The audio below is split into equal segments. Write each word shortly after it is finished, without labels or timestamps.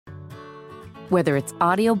Whether it's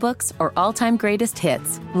audiobooks or all-time greatest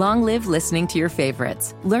hits, long live listening to your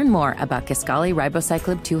favorites. Learn more about Kisqali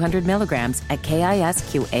Ribociclib 200 milligrams at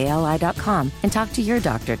KISQALI.com and talk to your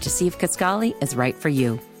doctor to see if Kisqali is right for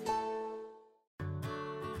you.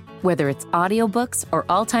 Whether it's audiobooks or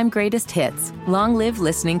all-time greatest hits, long live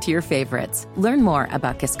listening to your favorites. Learn more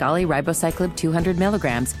about Kisqali Ribociclib 200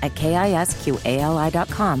 milligrams at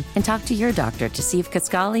KISQALI.com and talk to your doctor to see if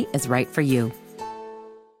Kisqali is right for you.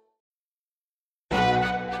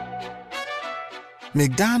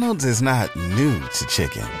 McDonald's is not new to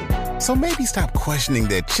chicken. So maybe stop questioning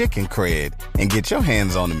their chicken cred and get your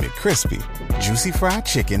hands on the McCrispy. Juicy fried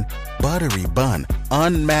chicken, buttery bun,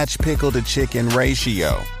 unmatched pickle to chicken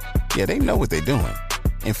ratio. Yeah, they know what they're doing.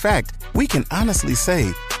 In fact, we can honestly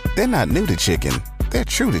say they're not new to chicken. They're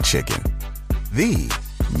true to chicken. The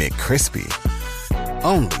McCrispy.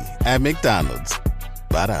 Only at McDonald's.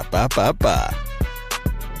 Ba-da-ba-ba-ba.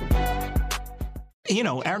 You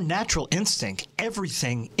know, our natural instinct,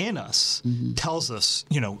 everything in us tells us,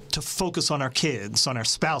 you know, to focus on our kids, on our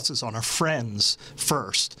spouses, on our friends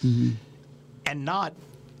first, and not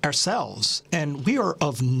ourselves. And we are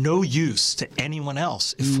of no use to anyone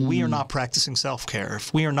else if we are not practicing self-care,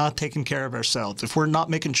 if we are not taking care of ourselves, if we're not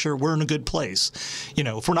making sure we're in a good place, you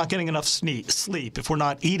know, if we're not getting enough sleep, if we're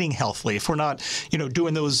not eating healthily, if we're not, you know,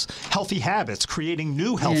 doing those healthy habits, creating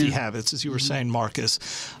new healthy habits, as you were saying, Marcus.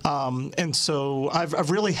 And so I've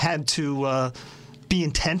really had to be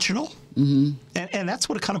intentional. And that's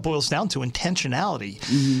what it kind of boils down to, intentionality.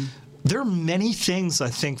 There are many things I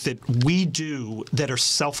think that we do that are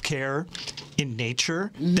self-care in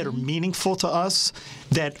nature, that are meaningful to us,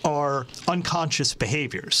 that are unconscious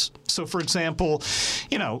behaviors. So, for example,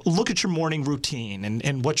 you know, look at your morning routine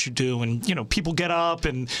and what you do. And, you know, people get up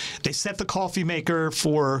and they set the coffee maker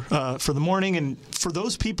for the morning. And for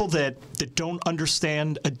those people that don't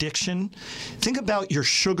understand addiction, think about your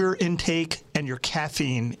sugar intake and your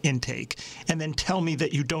caffeine intake, and then tell me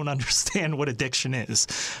that you don't understand what addiction is.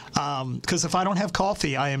 Because if I don't have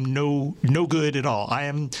coffee, I am no good at all.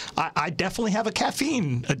 I definitely have a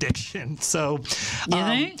caffeine addiction. So,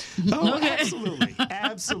 okay.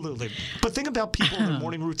 Absolutely. But think about people in their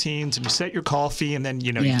morning routines, and you set your coffee, and then,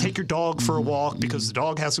 you know, you take your dog for a walk because the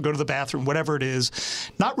dog has to go to the bathroom, whatever it is,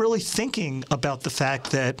 not really thinking about the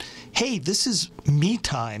fact that, hey, this is me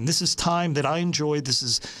time. This is time that I enjoy. This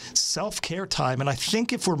is self-care time. And I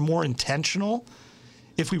think if we're more intentional,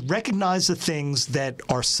 if we recognize the things that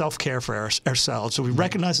are self-care for ourselves, so we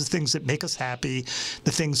recognize the things that make us happy,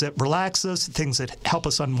 the things that relax us, the things that help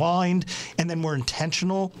us unwind, and then we're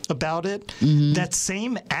intentional about it, that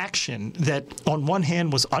same action that on one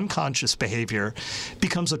hand was unconscious behavior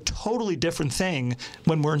becomes a totally different thing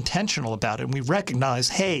when we're intentional about it. And we recognize,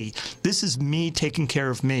 hey, this is me taking care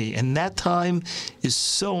of me. And that time is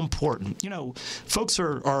so important. You know, folks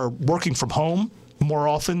are working from home more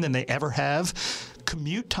often than they ever have.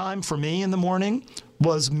 Commute time for me in the morning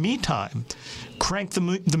was me time. Crank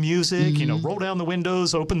the music, you know, roll down the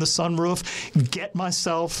windows, open the sunroof, get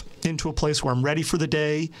myself into a place where I'm ready for the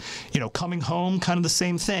day. You know, coming home, kind of the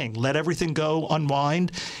same thing. Let everything go,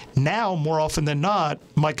 unwind. Now, more often than not,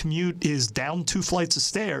 my commute is down 2 flights of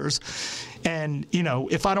stairs. And, you know,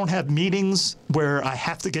 if I don't have meetings where I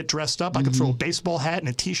have to get dressed up, I can throw a baseball hat and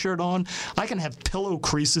a T-shirt on. I can have pillow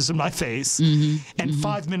creases in my face. And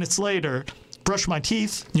 5 minutes later, brush my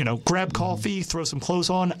teeth, you know, grab coffee, throw some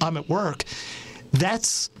clothes on, I'm at work.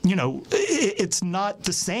 That's, you know, it's not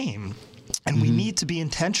the same. And we need to be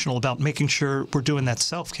intentional about making sure we're doing that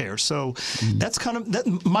self-care. So that's kind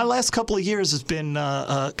of my last couple of years has been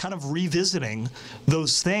kind of revisiting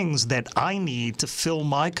those things that I need to fill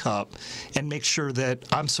my cup and make sure that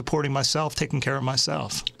I'm supporting myself, taking care of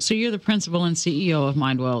myself. So you're the principal and CEO of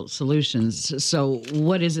Mindwell Solutions. So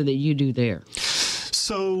what is it that you do there?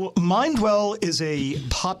 So Mindwell is a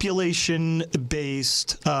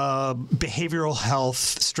population-based behavioral health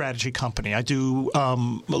strategy company. I do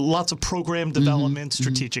lots of program development,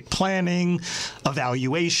 strategic planning,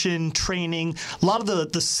 evaluation, training, a lot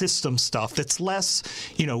of the system stuff that's less,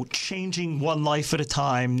 you know, changing one life at a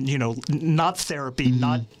time, you know, not therapy,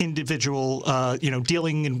 not individual, you know,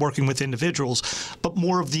 dealing and working with individuals, but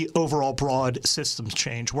more of the overall broad systems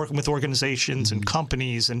change, working with organizations and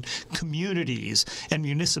companies and communities and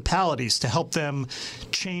municipalities to help them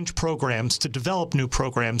change programs, to develop new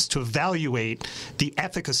programs, to evaluate the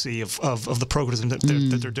efficacy of the programs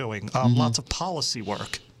that they're doing. Lots of policy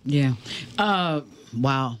work. Yeah.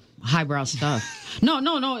 Wow. Highbrow stuff.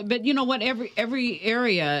 No. But you know what? Every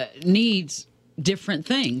area needs different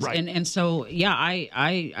things. Right. And so, yeah,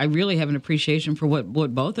 I really have an appreciation for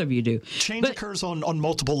what both of you do. Change occurs on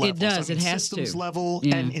multiple levels. It does. It has systems to. level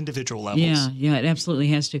and individual levels. Yeah, it absolutely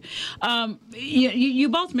has to. You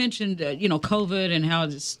both mentioned, COVID and how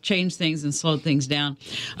it's changed things and slowed things down.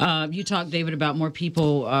 You talked, David, about more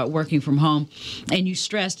people working from home, and you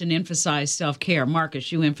stressed and emphasized self-care.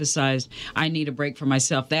 Marcus, you emphasized, I need a break for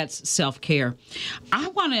myself. That's self-care. I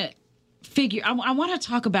want to I want to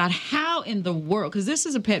talk about how in the world, because this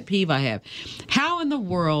is a pet peeve I have, how in the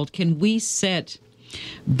world can we set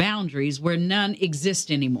boundaries where none exist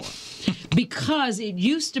anymore? Because it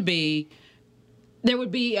used to be there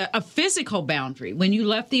would be a physical boundary when you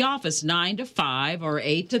left the office 9 to 5 or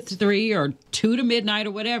 8 to 3 or 2 to midnight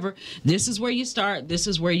or whatever. This is where you start. This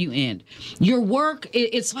is where you end. Your work,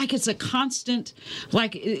 it's like it's a constant,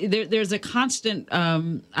 there's a constant,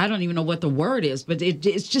 I don't even know what the word is, but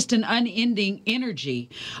it's just an unending energy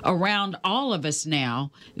around all of us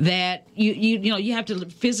now that you have to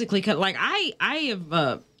physically cut. Like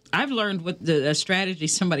I've learned with a strategy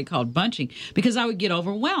somebody called bunching, because I would get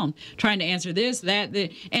overwhelmed trying to answer this, that,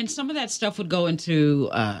 and some of that stuff would go into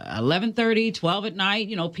 11:30, 12 at night.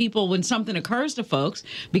 People, when something occurs to folks,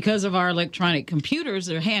 because of our electronic computers,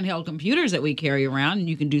 or handheld computers that we carry around, and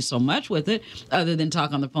you can do so much with it other than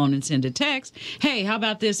talk on the phone and send a text. Hey, how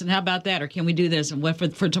about this and how about that? Or can we do this? And what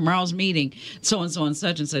for tomorrow's meeting? So and so and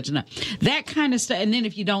such and such and that kind of stuff. And then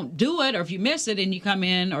if you don't do it, or if you miss it and you come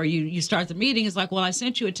in or you start the meeting, it's like, well, I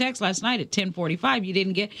sent you a text last night at 10:45. You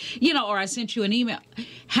didn't get, or I sent you an email.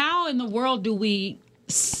 How in the world do we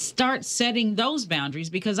start setting those boundaries?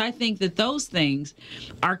 Because I think that those things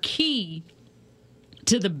are key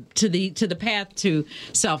to the path to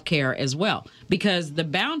self-care as well, because the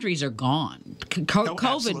boundaries are gone.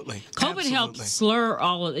 COVID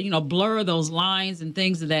helped blur those lines and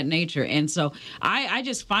things of that nature. And so I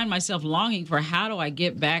just find myself longing for, how do I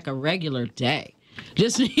get back a regular day?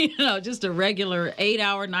 Just a regular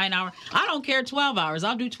 8-hour, 9-hour. I don't care, 12 hours.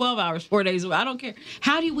 I'll do 12 hours, 4 days a week. I don't care.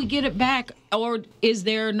 How do we get it back? Or is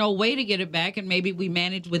there no way to get it back? And maybe we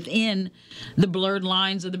manage within the blurred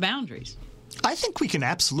lines of the boundaries. I think we can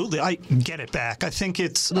absolutely get it back. I think we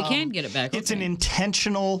can get it back. It's an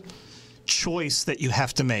intentional choice that you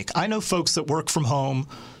have to make. I know folks that work from home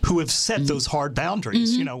who have set those hard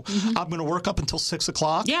boundaries. I'm going to work up until 6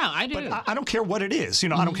 o'clock. Yeah, I do. But I don't care what it is. I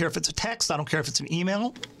don't care if it's a text. I don't care if it's an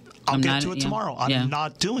email. I'll get to it tomorrow. I'm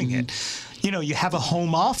not doing it. You have a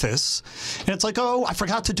home office, and it's like, oh, I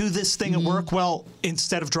forgot to do this thing at work. Well,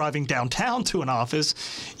 instead of driving downtown to an office,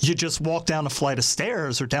 you just walk down a flight of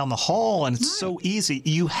stairs or down the hall, and it's so easy.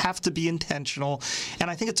 You have to be intentional, and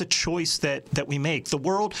I think it's a choice that we make. The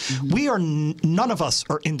world, we are none of us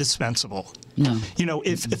are indispensable. No.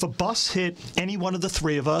 If a bus hit any one of the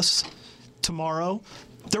three of us tomorrow,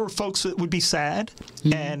 there were folks that would be sad,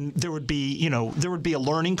 and there would be a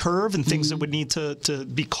learning curve and things that would need to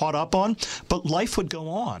be caught up on, but life would go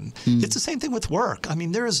on. It's the same thing with work. I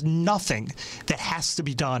mean, there is nothing that has to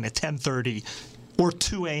be done at 10:30 or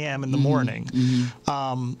 2 a.m. in the morning.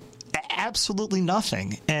 Absolutely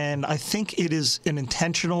nothing. And I think it is an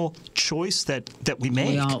intentional choice that we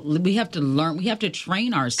make. We have to learn. We have to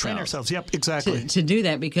train ourselves. Yep, exactly. To do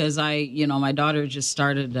that, because my daughter just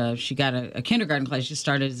started, she got a kindergarten class. She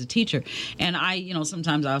started as a teacher. And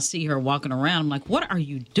sometimes I'll see her walking around. I'm like, what are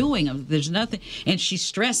you doing? There's nothing. And she's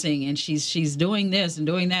stressing, and she's doing this and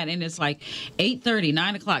doing that. And it's like 8:30,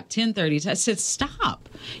 9 o'clock, 10:30. I said, stop.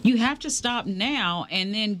 You have to stop now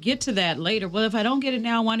and then get to that later. Well, if I don't get it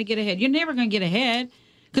now, I want to get ahead. You're never going to get ahead,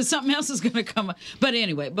 because something else is going to come up. But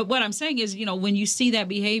anyway, what I'm saying is, when you see that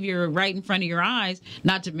behavior right in front of your eyes,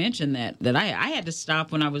 not to mention that I had to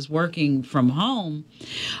stop when I was working from home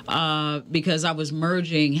because I was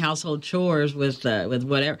merging household chores with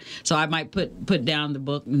whatever. So I might put down the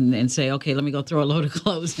book and say, okay, let me go throw a load of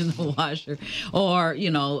clothes in the washer, or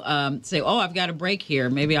say, oh, I've got a break here.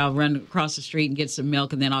 Maybe I'll run across the street and get some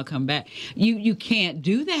milk, and then I'll come back. You can't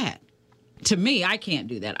do that. To me, I can't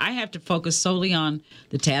do that. I have to focus solely on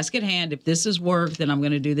the task at hand. If this is work, then I'm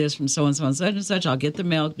going to do this from so-and-so and such and such. I'll get the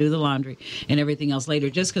milk, do the laundry, and everything else later,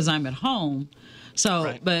 just because I'm at home. So,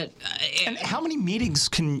 right. But... and how many meetings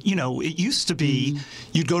can, it used to be,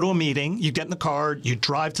 you'd go to a meeting, you'd get in the car, you'd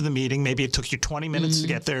drive to the meeting, maybe it took you 20 minutes to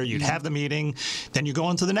get there, you'd have the meeting, then you go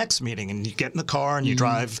on to the next meeting, and you get in the car, and you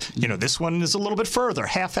drive, this one is a little bit further,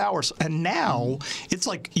 half hour. And now, it's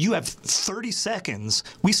like you have 30 seconds.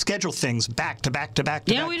 We schedule things back to back to back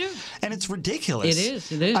to back. Yeah, we do. And it's ridiculous.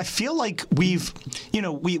 It is. I feel like we've,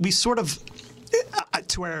 we sort of...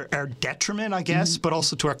 to our detriment, I guess, but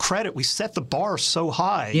also to our credit, we set the bar so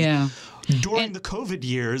high. Yeah. During the COVID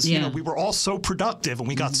years, we were all so productive and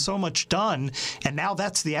we got so much done. And now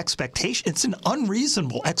that's the expectation. It's an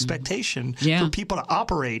unreasonable expectation for people to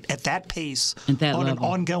operate at that pace at that on level.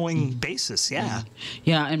 an ongoing basis. Yeah.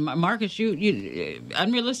 Yeah. And Marcus, you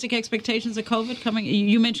unrealistic expectations of COVID coming.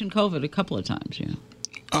 You mentioned COVID a couple of times. Yeah.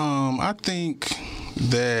 I think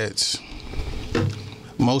that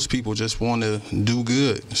most people just want to do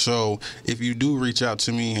good. So if you do reach out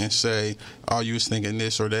to me and say, oh, you was thinking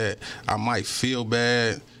this or that, I might feel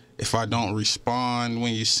bad if I don't respond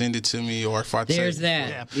when you send it to me, or if I There's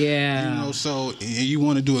that. Yeah. So you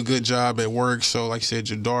want to do a good job at work. So like I said,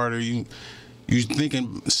 your daughter, you're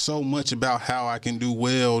thinking so much about how I can do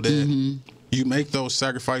well that you make those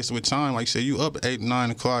sacrifices with time. Like I said, you up 8,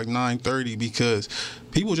 9 o'clock, 9:30 because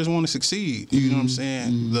people just want to succeed. You know what I'm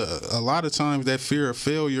saying? A lot of times that fear of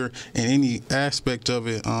failure in any aspect of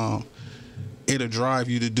it, it'll drive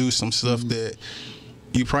you to do some stuff that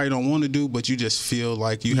you probably don't want to do, but you just feel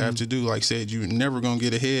like you have to do. Like I said, you're never going to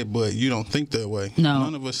get ahead, but you don't think that way. No.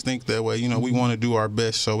 None of us think that way. We want to do our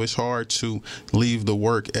best, so it's hard to leave the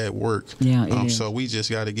work at work. Yeah, so we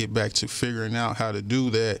just got to get back to figuring out how to do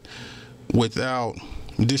that without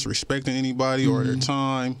disrespecting anybody or their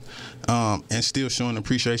time, and still showing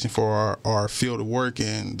appreciation for our field of work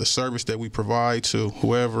and the service that we provide to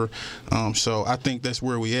whoever. So I think that's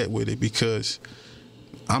where we at with it, because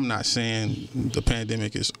I'm not saying the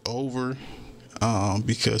pandemic is over,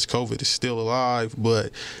 because COVID is still alive,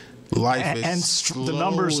 but life is and the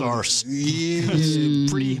numbers are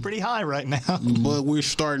pretty high right now. But we're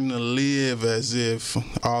starting to live as if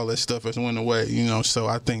all that stuff has went away, so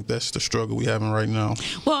I think that's the struggle we're having right now.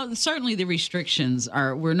 Well, certainly the restrictions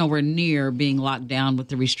we're nowhere near being locked down with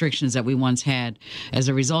the restrictions that we once had as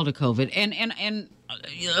a result of COVID. And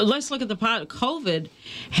let's look at the COVID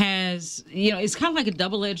has, it's kind of like a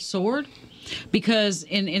double-edged sword, because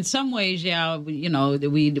in some ways,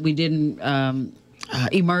 we didn't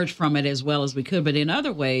emerge from it as well as we could. But in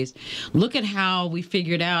other ways, look at how we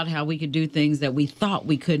figured out how we could do things that we thought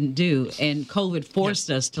we couldn't do. And COVID forced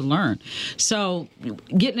us to learn. So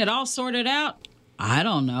getting it all sorted out, I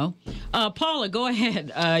don't know. Paula, go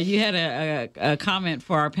ahead. You had a comment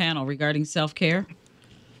for our panel regarding self-care.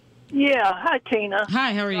 Yeah. Hi, Tina.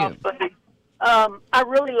 Hi, how are you? I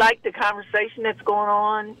really like the conversation that's going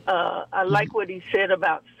on. I like what he said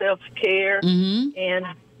about self-care and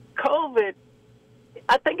COVID.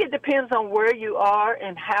 I think it depends on where you are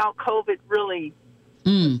and how COVID really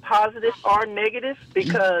positive or negative,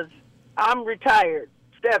 because I'm retired,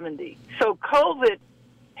 70. So COVID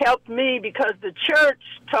helped me because the church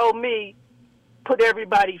told me put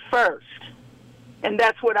everybody first. And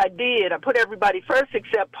that's what I did. I put everybody first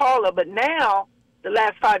except Paula. But now, the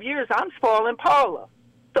last 5 years, I'm spoiling Paula.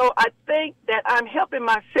 So I think that I'm helping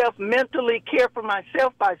myself mentally care for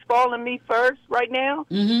myself by spoiling me first right now.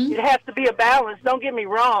 It has to be a balance. Don't get me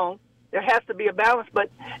wrong. There has to be a balance, but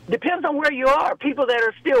depends on where you are. People that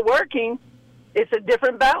are still working, it's a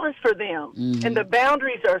different balance for them. And the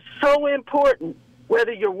boundaries are so important,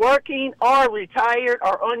 whether you're working or retired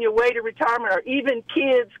or on your way to retirement, or even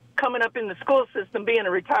kids coming up in the school system being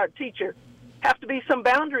a retired teacher. Have to be some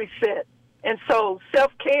boundaries set. And so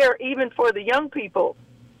self-care, even for the young people,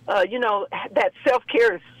 that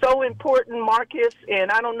self-care is so important, Marcus,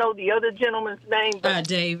 and I don't know the other gentleman's name.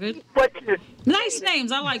 David. Nice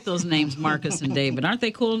names. I like those names, Marcus and David. Aren't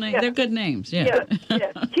they cool names? Yeah. They're good names, yeah.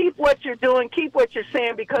 Keep what you're doing. Keep what you're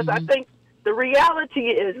saying, because I think the reality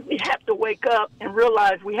is we have to wake up and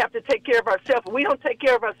realize we have to take care of ourselves. If we don't take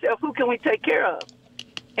care of ourselves, who can we take care of?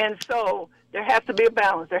 And so there has to be a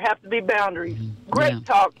balance. There have to be boundaries. Great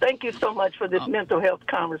talk. Thank you so much for this mental health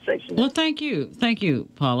conversation. Well, thank you,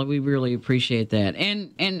 Paula. We really appreciate that.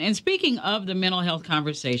 And speaking of the mental health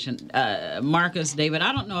conversation, Marcus, David,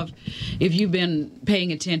 I don't know if you've been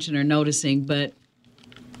paying attention or noticing, but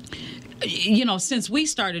since we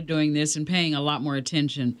started doing this and paying a lot more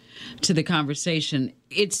attention to the conversation,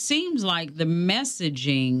 it seems like the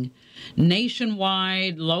messaging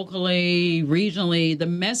nationwide, locally, regionally, the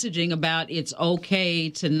messaging about it's okay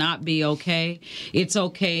to not be okay. It's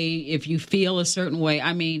okay if you feel a certain way.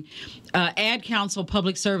 I mean, Ad Council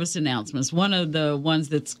public service announcements, one of the ones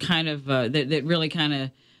that's kind of that really kind of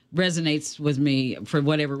resonates with me for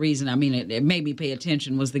whatever reason. I mean, it made me pay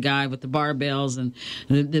attention was the guy with the barbells, and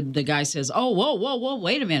the guy says, "Oh, whoa,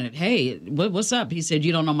 wait a minute, hey, what's up?" He said,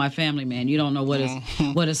 "You don't know my family, man. You don't know what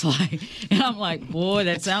it's like." And I'm like, boy,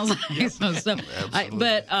 that sounds like some stuff.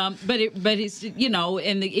 But it's, you know,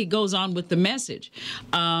 and it goes on with the message.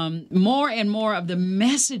 More and more of the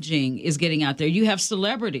messaging is getting out there. You have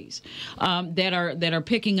celebrities that are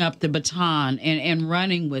picking up the baton and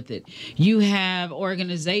running with it. You have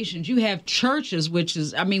organizations. You have churches, which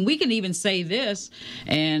is, I mean, we can even say this,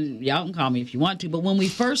 and y'all can call me if you want to, but when we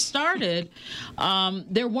first started,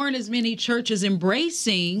 there weren't as many churches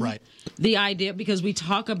embracing the idea, because we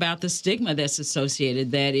talk about the stigma that's associated,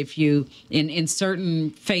 that if you, in certain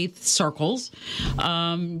faith circles,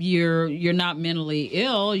 you're not mentally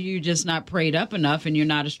ill, you're just not prayed up enough, and you're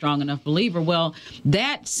not a strong enough believer. Well,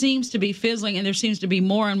 that seems to be fizzling, and there seems to be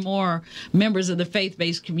more and more members of the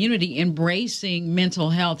faith-based community embracing mental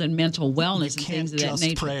health and mental wellness and things of that nature. You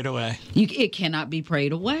can't just pray it away. It cannot be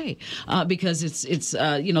prayed away because it's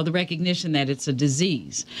you know, the recognition that it's a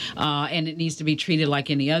disease and it needs to be treated like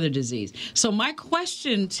any other disease. So my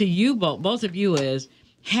question to you both of you is,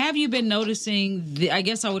 have you been noticing I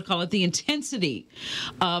guess I would call it the intensity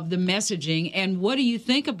of the messaging, and what do you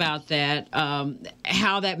think about that,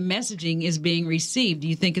 how that messaging is being received? Do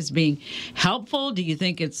you think it's being helpful? Do you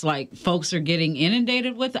think it's like folks are getting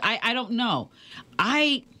inundated with it? I don't know.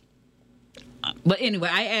 But anyway,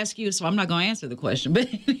 I ask you, so I'm not going to answer the question. But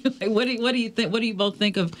anyway, what do you think? What do you both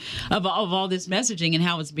think of all this messaging and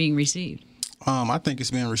how it's being received? I think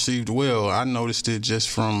it's being received well. I noticed it just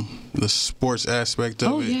from the sports aspect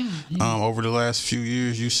of it. Yeah. Over the last few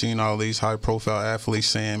years, you've seen all these high-profile athletes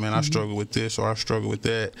saying, man, I struggle with this or I struggle with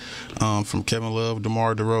that. From Kevin Love,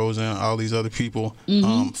 DeMar DeRozan, all these other people.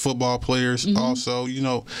 Football players also, you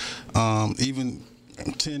know, even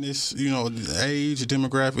tennis, you know, age,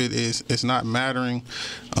 demographic, it's not mattering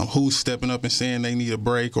who's stepping up and saying they need a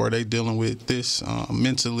break or they dealing with this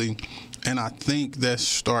mentally. And I think that's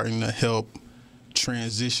starting to help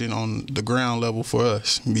transition on the ground level for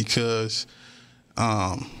us, because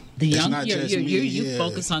it's not just me. You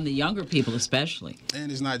focus on the younger people especially.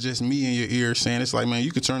 And it's not just me in your ear saying, it's like, man,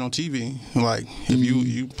 you could turn on TV. Like, if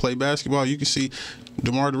you play basketball, you can see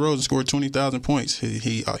DeMar DeRozan scored 20,000 points.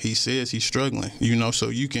 He says he's struggling, you know,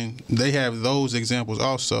 so they have those examples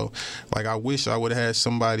also. Like, I wish I would have had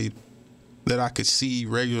somebody that I could see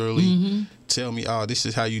regularly tell me, oh, this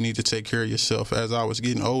is how you need to take care of yourself as I was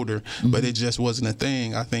getting older. But it just wasn't a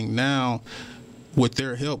thing. I think now, with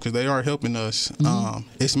their help, because they are helping us,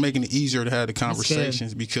 it's making it easier to have the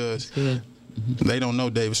conversations, because they don't know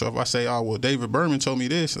David. So if I say, oh, well, David Berman told me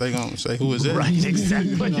this, they're going to say, who is that? Right,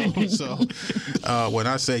 exactly. You know? So when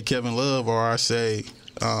I say Kevin Love, or I say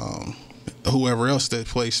whoever else that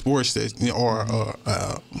plays sports, that, you know, or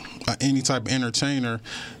any type of entertainer,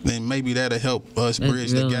 then maybe that'll help us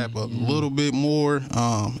bridge the gap a little bit more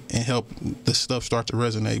and help the stuff start to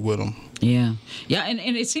resonate with them. Yeah, and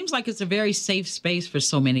it seems like it's a very safe space for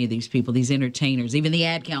so many of these people, these entertainers, even the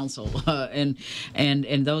ad council, and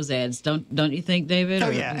those ads. Don't you think, David? Oh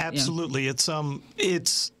yeah, absolutely. It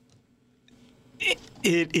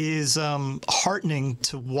is heartening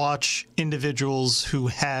to watch individuals who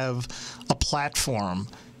have a platform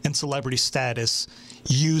and celebrity status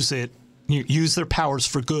use their powers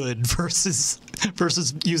for good versus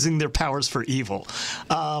using their powers for evil.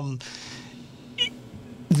 Back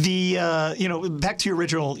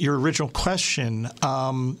to your original question.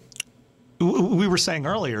 We were saying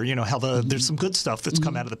earlier, you know, how there's some good stuff that's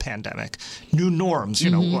come out of the pandemic. New norms, you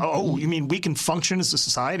know, oh, you mean we can function as a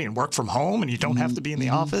society and work from home and you don't have to be in the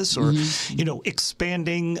office, or, you know,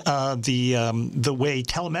 expanding the way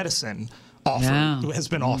telemedicine has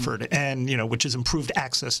been offered, and, you know, which has improved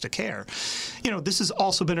access to care. You know, this has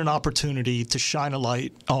also been an opportunity to shine a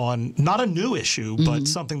light on not a new issue, but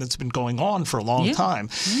something that's been going on for a long time.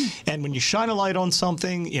 And when you shine a light on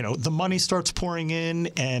something, you know, the money starts pouring in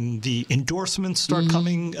and the endorsements start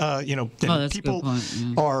coming. You know, and people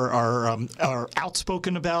are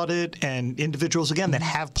outspoken about it, and individuals, again, that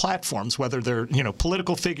have platforms, whether they're, you know,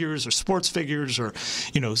 political figures or sports figures or,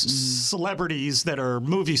 you know, celebrities that are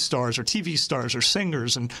movie stars or TV stars or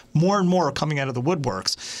singers, and more are coming out of the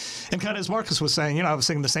woodworks. And kind of as Marcus was saying, you know, I was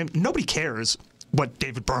saying the same. Nobody cares what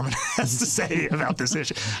David Berman has to say about this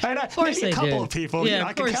issue. Of course, maybe a couple of people. Yeah, you know,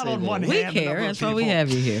 I can count on one hand. We care. That's why we have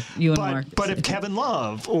you here. You and Marcus. But if Kevin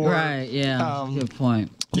Love or good point.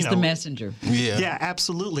 He's the messenger. Yeah,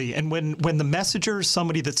 absolutely. And when the messenger is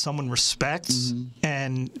somebody that someone respects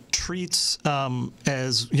and treats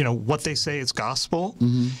as what they say is gospel,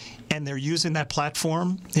 and they're using that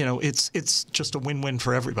platform, it's just a win-win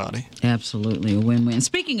for everybody. Absolutely, a win-win.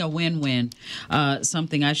 Speaking of win-win,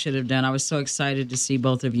 something I should have done. I was so excited to see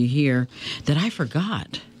both of you here that I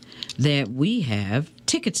forgot that we have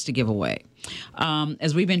tickets to give away.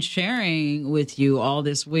 As we've been sharing with you all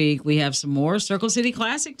this week, we have some more Circle City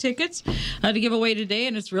Classic tickets to give away today,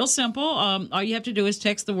 and it's real simple. All you have to do is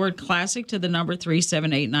text the word classic to the number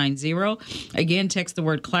 37890. Again, text the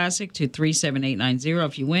word classic to 37890.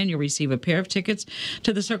 If you win, you'll receive a pair of tickets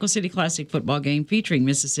to the Circle City Classic football game featuring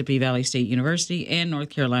Mississippi Valley State University and North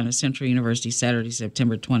Carolina Central University Saturday,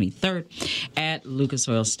 September 23rd at Lucas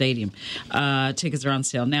Oil Stadium. Tickets are on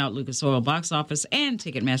sale now at Lucas Oil box office and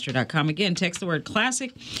Ticketmaster.com. Again, text the word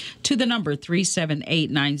classic to the number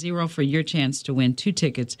 37890 for your chance to win 2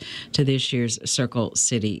 tickets to this year's Circle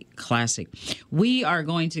City Classic. We are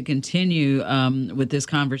going to continue with this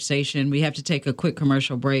conversation. We have to take a quick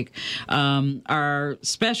commercial break. Our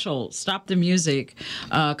special Stop the Music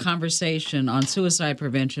conversation on suicide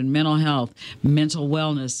prevention, mental health, mental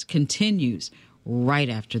wellness continues right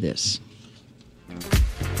after this.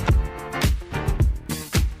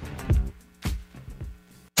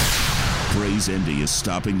 Praise Indy is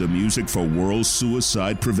stopping the music for World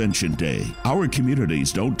Suicide Prevention Day. Our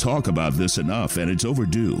communities don't talk about this enough, and it's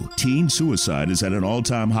overdue. Teen suicide is at an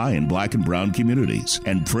all-time high in Black and brown communities,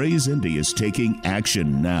 and Praise Indy is taking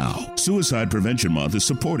action now. Suicide Prevention Month is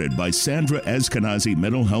supported by Sandra Eskenazi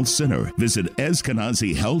Mental Health Center. Visit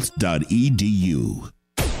eskenazihealth.edu.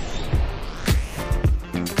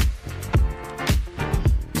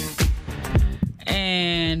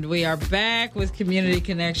 And we are back with Community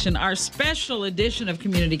Connection, our special edition of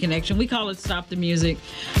Community Connection. We call it Stop the Music,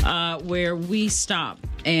 where we stop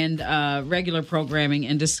and regular programming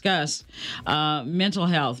and discuss mental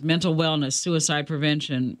health, mental wellness, suicide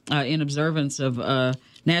prevention in observance of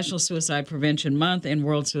National Suicide Prevention Month and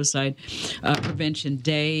World Suicide Prevention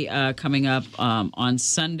Day coming up on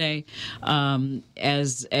Sunday.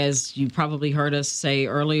 As you probably heard us say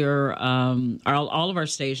earlier, all of our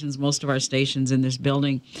stations, most of our stations in this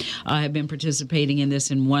building have been participating in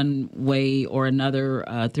this in one way or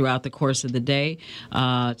another throughout the course of the day.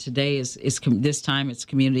 Today is this time it's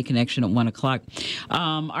Community Connection at 1 o'clock.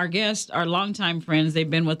 Our guests, our longtime friends, they've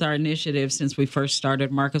been with our initiative since we first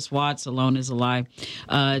started. Marcus Watts, Alone is Alive.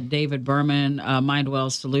 David Berman,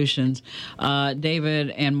 Mindwell Solutions. David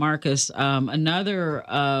and Marcus,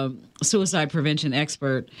 another suicide prevention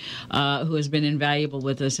expert who has been invaluable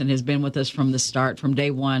with us and has been with us from the start, from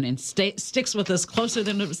day one, and sticks with us closer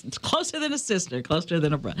than a sister, closer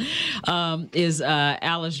than a brother, is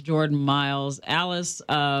Alice Jordan Miles. Alice,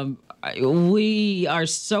 we are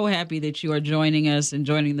so happy that you are joining us and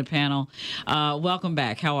joining the panel. Welcome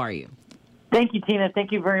back. How are you? Thank you, Tina.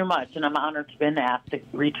 Thank you very much, and I'm honored to have been asked to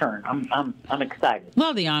return. I'm excited.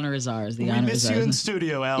 Well, the honor is ours. We miss you in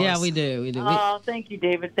studio, Alice. Yeah, we do. We do. Oh, thank you,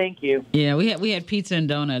 David. Thank you. Yeah, we had pizza and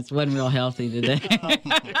donuts. Wasn't real healthy today.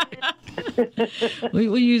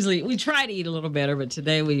 we try to eat a little better, but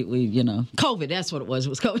today we COVID. That's what it was. It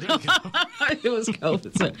was COVID. It was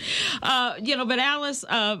COVID. So, but Alice,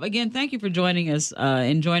 again, thank you for joining us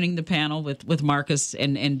and joining the panel with Marcus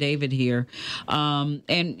and David here.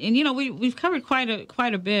 We've covered quite a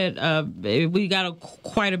bit. We got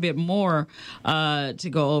quite a bit more to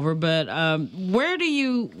go over. But where do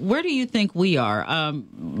you think we are?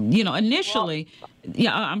 Initially,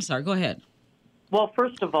 I'm sorry. Go ahead. Well,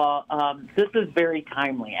 first of all, this is very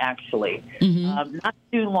timely, actually. Mm-hmm. Not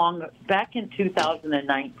too long back in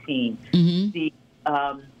 2019, the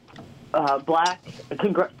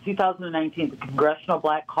 2019 the Congressional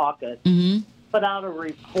Black Caucus put out a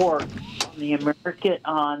report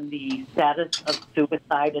on the status of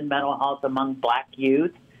suicide and mental health among Black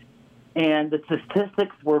youth, and the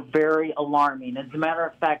statistics were very alarming. As a matter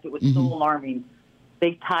of fact, it was so alarming.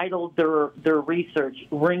 They titled their research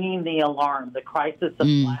 "Ringing the Alarm: The Crisis of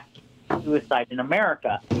Black Suicide in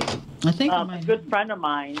America." I think a good friend of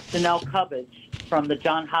mine, Danelle Cubbage, from the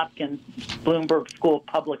Johns Hopkins Bloomberg School of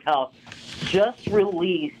Public Health, just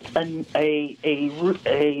released a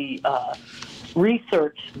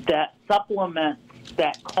research that supplements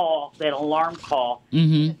that alarm call.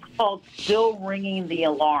 It's called "Still Ringing the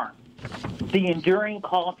Alarm: The Enduring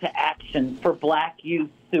Call to Action for Black Youth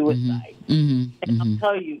Suicide." And I'll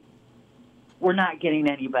tell you, we're not getting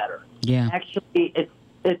any better. Yeah, actually,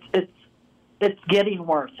 it's getting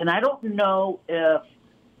worse, and I don't know if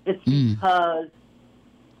it's because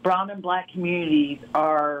brown and Black communities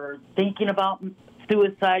are thinking about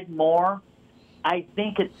suicide more. I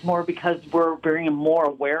think it's more because we're bringing more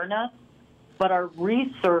awareness, but our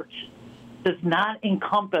research does not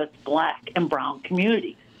encompass Black and brown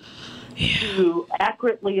communities to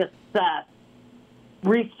accurately assess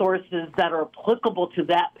resources that are applicable to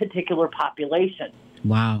that particular population.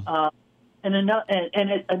 Wow.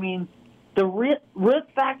 The risk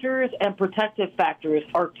factors and protective factors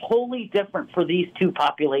are totally different for these two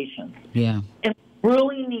populations. Yeah. And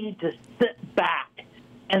really need to sit back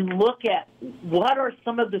and look at what are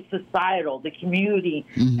some of the societal, the community,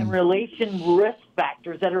 and relation risk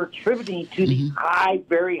factors that are attributing to these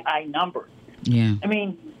very high numbers. Yeah. I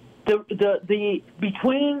mean, the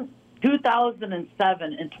between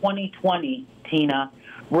 2007 and 2020, Tina,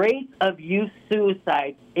 rates of youth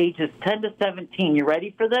suicide ages 10 to 17, you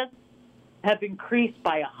ready for this? Have increased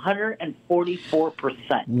by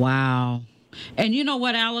 144%. Wow. And you know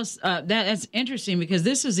what, Alice? That's interesting because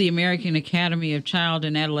this is the American Academy of Child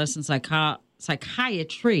and Adolescent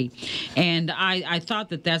Psychiatry. And I thought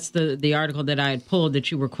that's the article that I had pulled that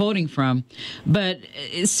you were quoting from. But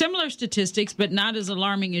similar statistics, but not as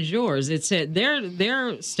alarming as yours. It said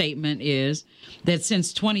their statement is that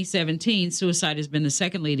since 2017, suicide has been the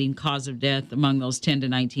second leading cause of death among those 10 to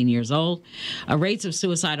 19 years old. Rates of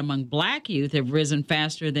suicide among Black youth have risen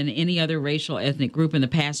faster than any other racial ethnic group in the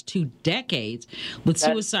past 2 decades. With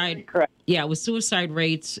suicide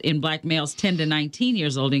rates in Black males 10 to 19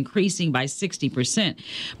 years old increasing by 60%.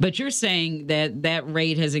 But you're saying that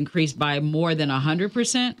rate has increased by more than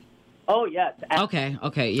 100%? Oh, yes. Okay,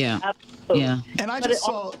 yeah. Absolutely. Yeah. And I just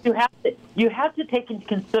saw... You have to take into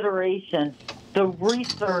consideration the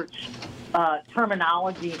research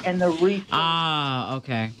terminology and the research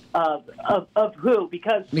of who,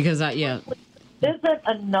 because isn't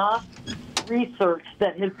enough research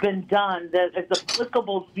that has been done that is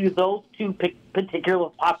applicable to those two particular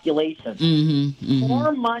populations.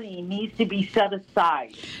 More money needs to be set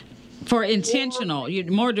aside for intentional,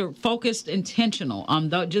 more focused, intentional on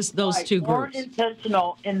just those two groups. More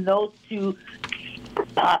intentional in those two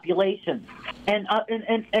populations, and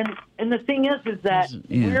the thing is that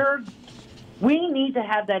we need to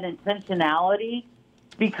have that intentionality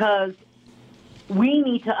because we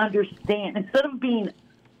need to understand instead of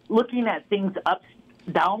looking at things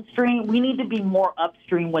downstream, we need to be more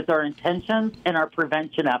upstream with our intentions and our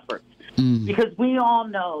prevention efforts. Because we all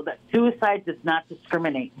know that suicide does not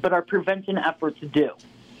discriminate, but our prevention efforts do.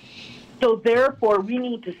 So therefore, we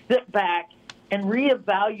need to sit back and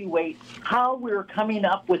reevaluate how we're coming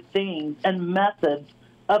up with things and methods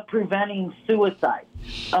of preventing suicide.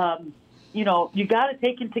 You got to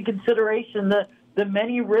take into consideration the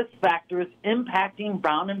many risk factors impacting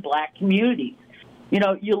brown and Black communities.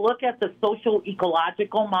 You look at the social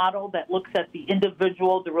ecological model that looks at the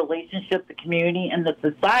individual, the relationship, the community, and the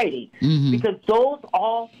society, because those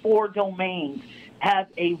all 4 domains have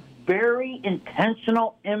a very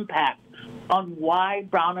intentional impact on why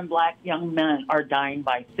brown and Black young men are dying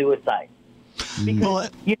by suicide.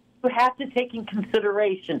 Because you have to take in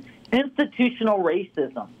consideration institutional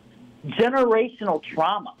racism, generational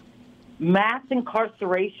trauma, mass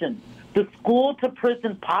incarceration, the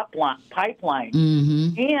school-to-prison pipeline,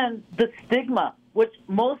 and the stigma, which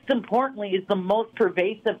most importantly is the most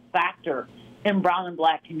pervasive factor in brown and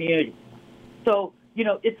Black communities. So,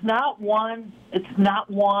 it's not one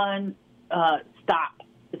stop.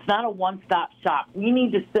 It's not a one-stop shop. We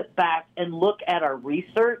need to sit back and look at our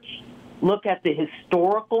research, look at the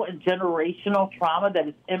historical and generational trauma that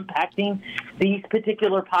is impacting these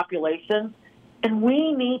particular populations, and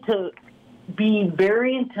we need to be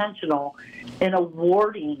very intentional in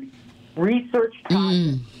awarding research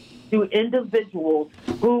projects to individuals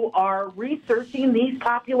who are researching these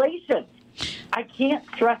populations. I can't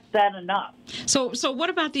stress that enough. So what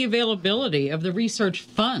about the availability of the research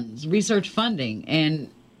funding,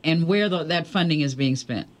 and where that funding is being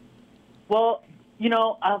spent? Well,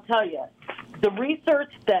 I'll tell you, the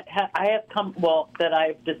research that that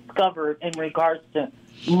I've discovered in regards to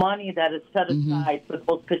money that is set aside for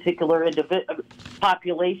those particular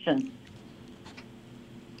populations,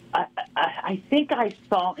 I think I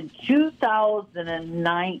saw in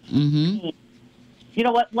 2019. You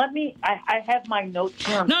know what? I have my notes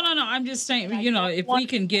here. No. I'm just saying, if we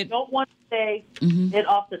can get... I don't want to say it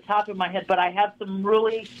off the top of my head, but I have some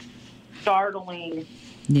really startling...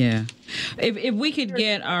 Yeah. If we could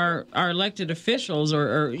get our elected officials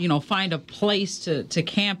or find a place to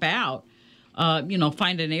camp out,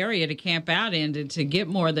 find an area to camp out in to get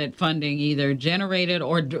more of that funding either generated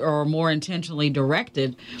or more intentionally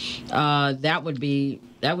directed, that would be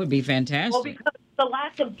fantastic. Well, because the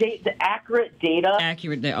lack of accurate data.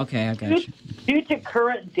 Okay, I got you. Due to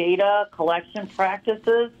current data collection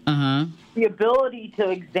practices, the ability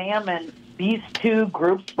to examine these two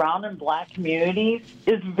groups, brown and black communities,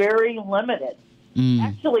 is very limited.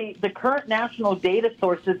 Actually, the current national data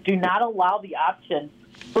sources do not allow the option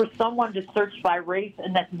for someone to search by race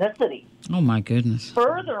and ethnicity. Oh, my goodness.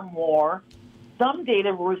 Furthermore, some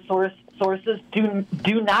data sources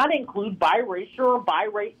do not include biracial or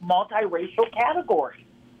multiracial categories.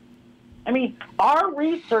 I mean, our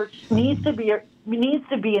research needs to be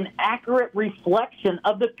an accurate reflection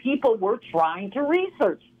of the people we're trying to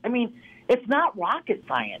research. I mean, it's not rocket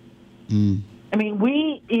science. I mean,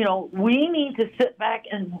 we need to sit back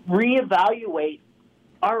and reevaluate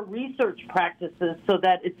our research practices so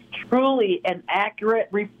that it's truly an accurate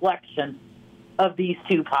reflection of these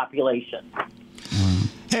two populations.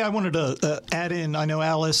 Hey, I wanted to add in, I know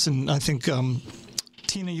Alice and I think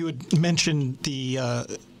Tina, you had mentioned the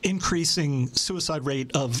increasing suicide rate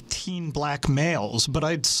of teen black males, but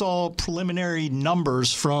I saw preliminary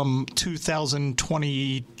numbers from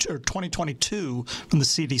 2020 or 2022 from the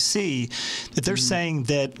CDC that they're saying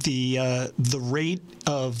that the rate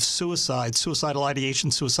of suicidal ideation,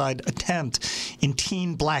 suicide attempt in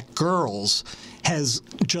teen black girls has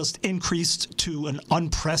just increased to an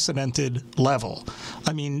unprecedented level.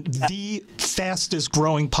 I mean, the fastest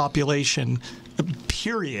growing population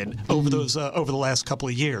period over the last couple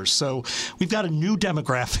of years. So we've got a new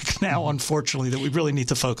demographic now, unfortunately, that we really need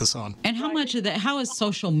to focus on. And how much of that, how is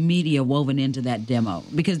social media woven into that demo?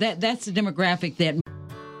 Because that's the demographic that...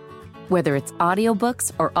 Whether it's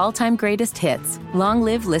audiobooks or all-time greatest hits, long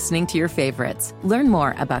live listening to your favorites. Learn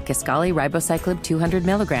more about Kisqali Ribociclib 200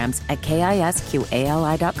 milligrams at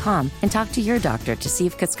KISQALI.com and talk to your doctor to see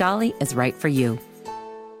if Kisqali is right for you.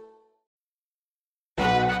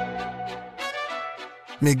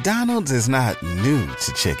 McDonald's is not new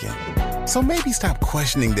to chicken. So maybe stop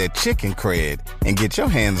questioning their chicken cred and get your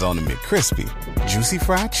hands on the McCrispy. Juicy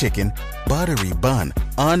fried chicken, buttery bun,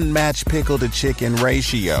 unmatched pickle to chicken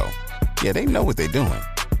ratio. Yeah, they know what they're doing.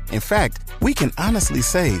 In fact, we can honestly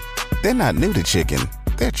say they're not new to chicken.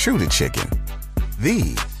 They're true to chicken.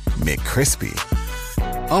 The McCrispy.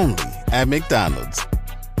 Only at McDonald's.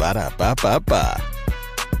 Ba-da-ba-ba-ba.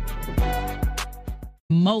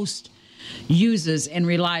 Most uses and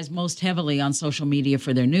relies most heavily on social media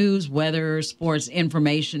for their news, weather, sports,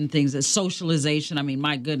 information, things that socialization. I mean,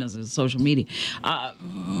 my goodness, it's social media.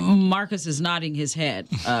 Marcus is nodding his head.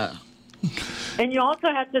 And you also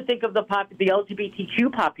have to think of the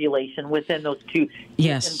LGBTQ population within those two,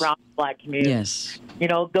 yes, brown and black communities. Yes, you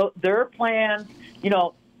know their plans. You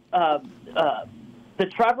know, the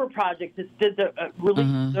Trevor Project just did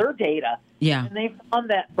released their data. Yeah, and they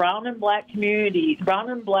found that brown and black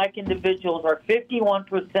individuals are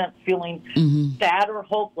 51% feeling sad or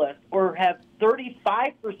hopeless, or have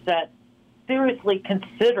 35% seriously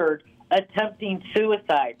considered attempting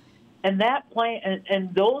suicide. And that plan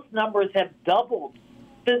and those numbers have doubled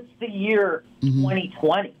since the year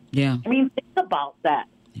 2020. Yeah, I mean, think about that.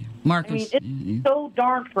 Yeah. Marcus, I mean, it's so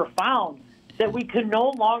darn profound that we can no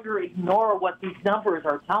longer ignore what these numbers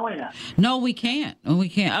are telling us. No, we can't. We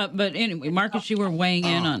can't. But anyway, Marcus, you were weighing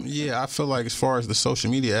in on. Yeah, I feel like as far as the social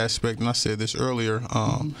media aspect, and I said this earlier,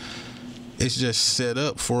 it's just set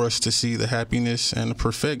up for us to see the happiness and the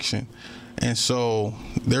perfection. And so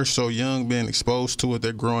they're so young, being exposed to it,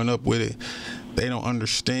 they're growing up with it. They don't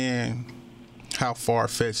understand how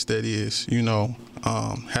far-fetched that is. You know,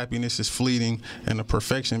 happiness is fleeting and the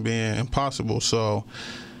perfection being impossible. So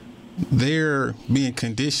they're being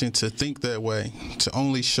conditioned to think that way, to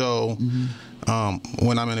only show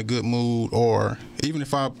when I'm in a good mood, or even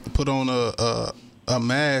if I put on a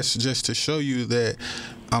mask just to show you that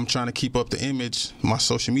I'm trying to keep up the image, my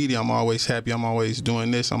social media, I'm always happy, I'm always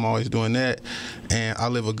doing this, I'm always doing that, and I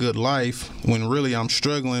live a good life, when really I'm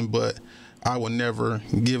struggling, but I would never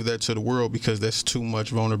give that to the world because that's too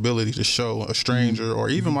much vulnerability to show a stranger or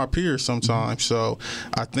even my peers sometimes. So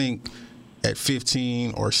I think at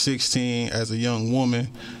 15 or 16 as a young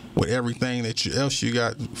woman, with everything else you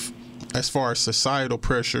got as far as societal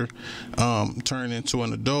pressure, turning into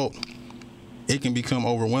an adult, it can become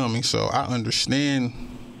overwhelming. So I understand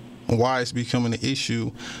why it's becoming an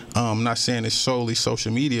issue. I'm not saying it's solely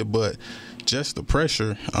social media, but just the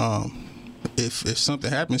pressure. If something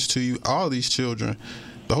happens to you, all these children,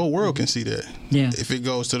 the whole world can see that. Yeah. If it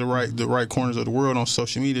goes to the right corners of the world on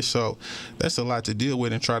social media. So that's a lot to deal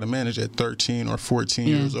with and try to manage at 13 or 14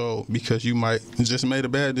 years old, because you might just made a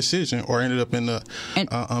bad decision or ended up in an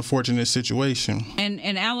unfortunate situation.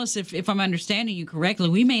 And Alice, if I'm understanding you correctly,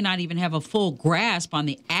 we may not even have a full grasp on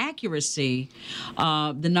the accuracy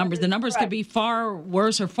of the numbers. The numbers could be far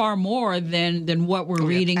worse or far more than what we're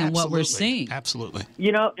reading and what we're seeing. Absolutely.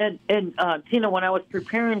 You know, and Tina, when I was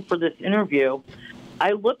preparing for this interview,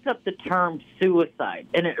 I looked up the term suicide,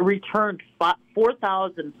 and it returned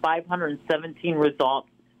 4,517 results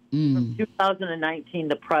from 2019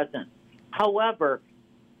 to present. However,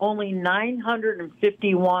 only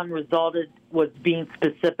 951 was being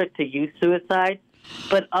specific to youth suicide.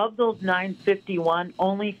 But of those 951,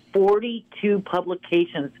 only 42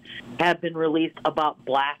 publications have been released about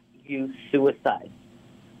Black youth suicide.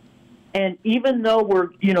 And even though we're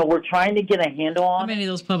trying to get a handle on how many of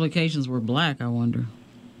those publications were Black, I wonder.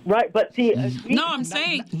 Right, but see, no, I'm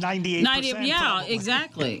saying 98%. Yeah, probably.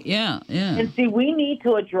 Exactly. Yeah. And see, we need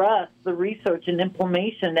to address the research and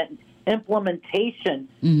implementation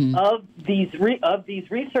of these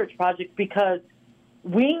research projects, because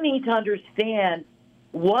we need to understand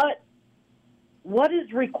what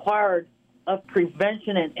is required of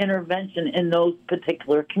prevention and intervention in those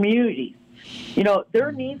particular communities.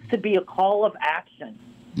 There needs to be a call of action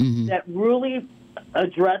that really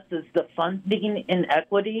addresses the funding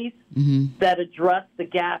inequities, that address the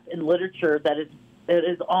gap in literature that is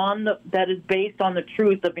based on the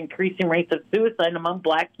truth of increasing rates of suicide among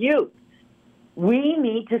Black youth. We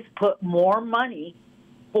need to put more money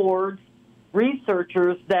towards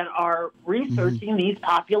researchers that are researching these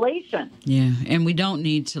populations. Yeah, and we don't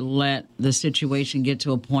need to let the situation get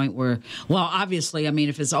to a point where, well, obviously, I mean,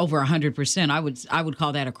 if it's over 100%, I would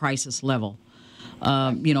call that a crisis level.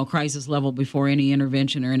 Crisis level before any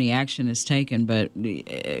intervention or any action is taken. But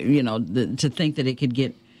to think that it could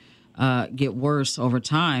get worse over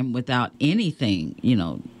time without anything,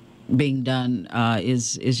 being done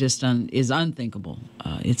is unthinkable.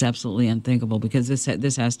 It's absolutely unthinkable, because this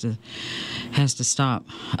has to stop.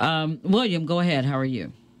 William, go ahead. How are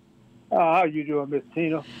you? How you doing, Miss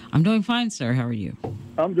Tina? I'm doing fine, sir. How are you?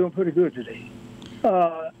 I'm doing pretty good today.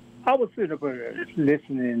 I was sitting up there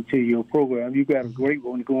listening to your program. You got a great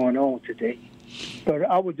one going on today. But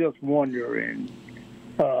I was just wondering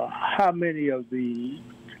how many of the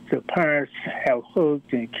parents have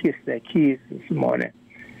hugged and kissed their kids this morning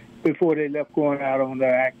before they left going out on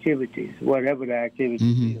their activities, whatever the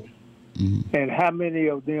activities is. And how many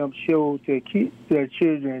of them showed their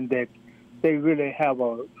children that they really have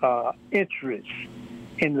a interest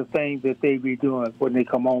in the things that they be doing when they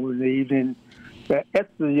come home in the evening. That's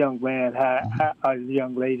the young man, a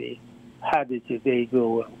young lady. How did your day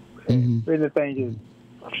go? Anything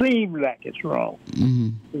just seems like it's wrong.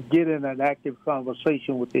 Get in an active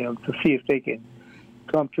conversation with them to see if they can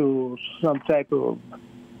come to some type of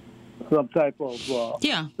some type of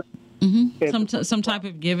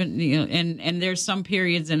given, and there's some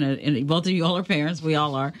periods in both of you all are parents, we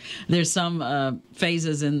all are. There's some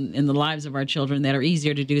phases in the lives of our children that are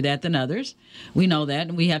easier to do that than others. We know that,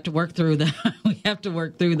 and we have to work through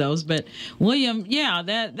those. But William,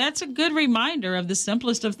 that's a good reminder of the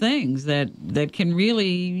simplest of things that can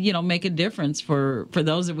really, make a difference for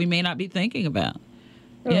those that we may not be thinking about.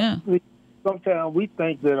 Yeah. Sometimes we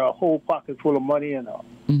think that a whole pocket full of money and a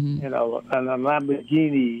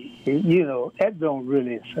Lamborghini, that don't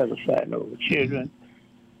really satisfy no children.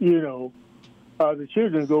 The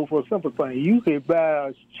children go for a simple thing. You can buy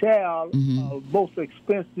a child a most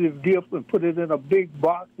expensive gift and put it in a big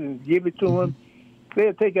box and give it to them.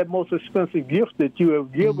 They'll take that most expensive gift that you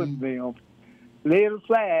have given them, lay it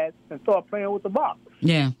aside, and start playing with the box.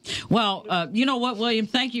 Yeah. Well, you know what, William?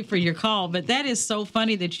 Thank you for your call. But that is so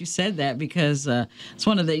funny that you said that, because it's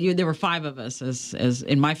one of there were 5 of us as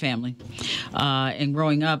in my family, and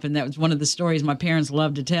growing up, and that was one of the stories my parents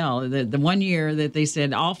loved to tell. The one year that they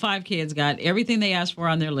said all 5 kids got everything they asked for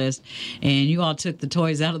on their list, and you all took the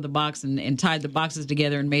toys out of the box and tied the boxes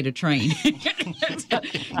together and made a train.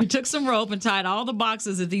 You took some rope and tied all the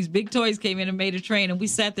boxes that these big toys came in and made a train, and we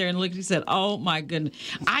sat there and looked and said, "Oh my goodness,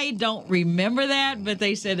 I don't remember that." But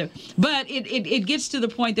they said, but it gets to the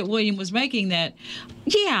point that William was making, that,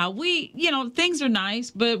 things are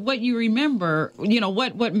nice, but what you remember,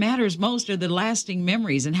 what matters most are the lasting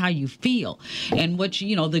memories and how you feel, and what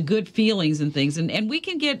the good feelings and things, and we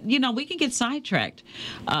can get sidetracked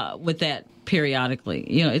with that periodically.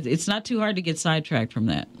 It's not too hard to get sidetracked from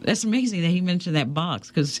that. That's amazing that he mentioned that box,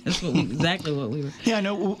 because that's exactly what we were. Yeah, I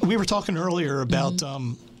know. We were talking earlier about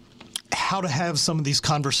how to have some of these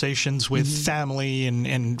conversations with family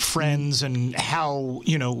and friends, and how,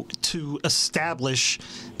 to establish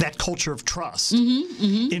that culture of trust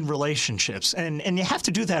in relationships. And you have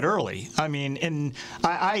to do that early. I mean, and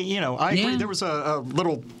I agree. There was a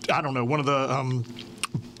little, I don't know, one of the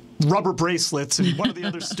rubber bracelets in one of the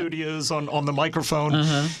other studios on the microphone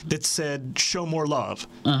that said "Show more love,"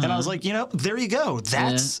 and I was like, there you go.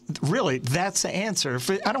 That's the answer.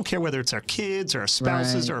 I don't care whether it's our kids or our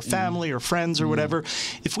spouses or our family or friends or whatever.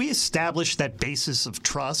 If we establish that basis of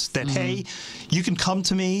trust, that hey, you can come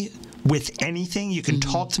to me with anything, you can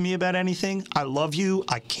talk to me about anything. I love you.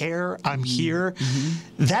 I care. I'm here.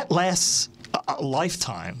 That lasts a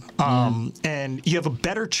lifetime. And you have a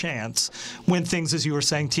better chance when things, as you were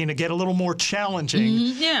saying, Tina, get a little more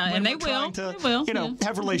challenging. And they will.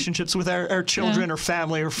 Have relationships with our children or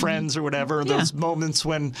family or friends or whatever. Those moments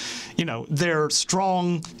when, they're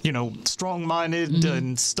strong, strong-minded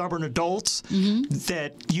and stubborn adults,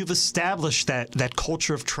 that you've established that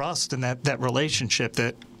culture of trust and that relationship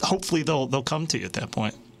that hopefully they'll come to you at that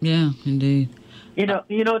point. Yeah, indeed. Tina,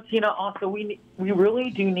 also, we really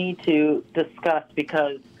do need to discuss,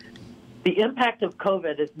 because the impact of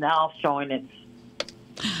COVID is now showing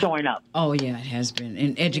up. Oh, yeah, it has been.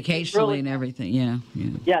 And educationally and everything, yeah.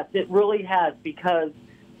 Yes, it really has, because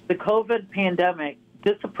the COVID pandemic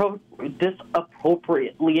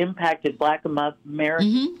disappropriately impacted Black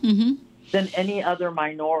Americans than any other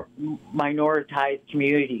minoritized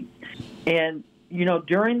communities. And,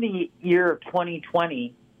 during the year of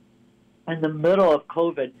 2020, in the middle of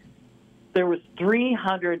COVID, there was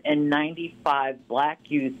 395 Black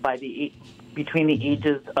youth between the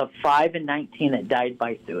ages of 5 and 19 that died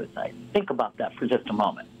by suicide. Think about that for just a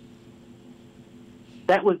moment.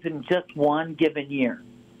 That was in just one given year.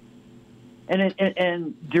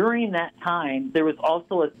 And during that time, there was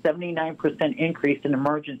also a 79% increase in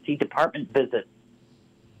emergency department visits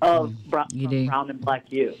of brown and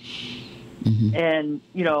Black youth. And,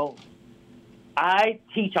 I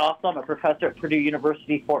teach also. I'm a professor at Purdue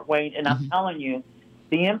University, Fort Wayne, and I'm telling you,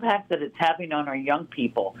 the impact that it's having on our young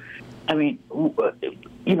people. I mean,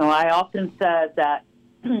 I often said that,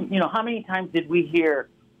 how many times did we hear,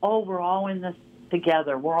 we're all in this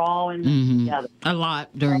together. We're all in this together. A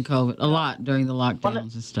lot during COVID, a lot during the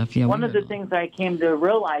lockdowns and stuff. Yeah. One of the things I came to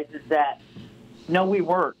realize is that, no, we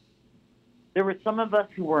weren't. There were some of us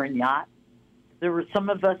who were in yachts. There were some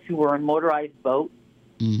of us who were in motorized boats.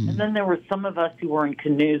 And then there were some of us who were in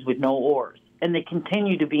canoes with no oars, and they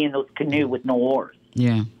continue to be in those canoes with no oars.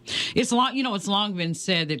 Yeah, it's long been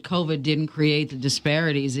said that COVID didn't create the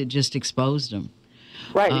disparities; it just exposed them.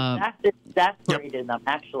 Right, exasperated them,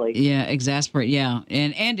 actually. Yeah,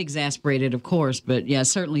 and exasperated, of course, but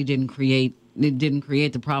certainly didn't create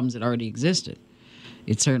the problems that already existed.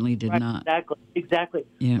 It certainly did not. Exactly.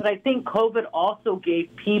 Yeah. But I think COVID also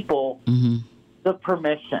gave people the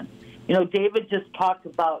permission. David just talked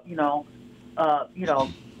about, the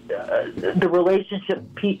relationship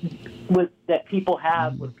that people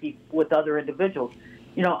have with other individuals.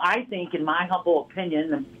 I think, in my humble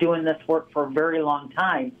opinion, and doing this work for a very long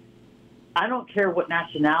time, I don't care what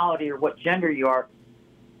nationality or what gender you are,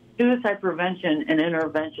 suicide prevention and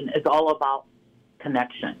intervention is all about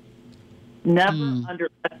connection. Never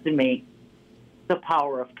underestimate the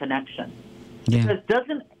power of connection. Yeah. Because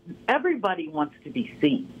everybody wants to be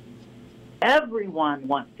seen. Everyone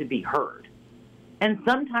wants to be heard. And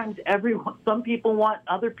sometimes some people want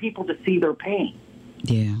other people to see their pain.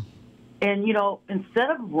 Yeah. And, instead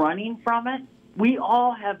of running from it, we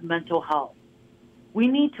all have mental health. We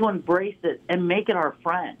need to embrace it and make it our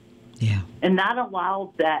friend. Yeah. And not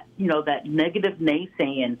allow that, that negative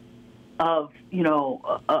naysaying of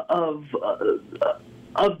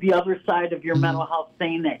the other side of your mental health,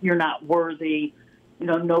 saying that you're not worthy,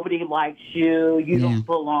 nobody likes you, you don't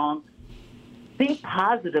belong. Think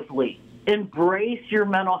positively. Embrace your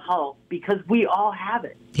mental health, because we all have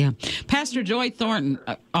it. Yeah. Pastor Joy Thornton,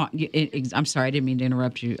 I'm sorry, I didn't mean to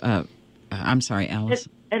interrupt you. I'm sorry, Alice.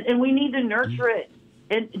 And we need to nurture it.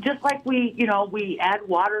 And just like we add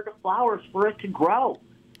water to flowers for it to grow.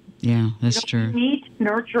 Yeah, that's true. We need to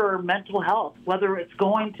nurture our mental health, whether it's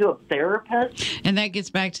going to a therapist. And that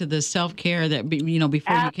gets back to the self-care that, before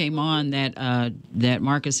you came on, that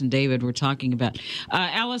Marcus and David were talking about.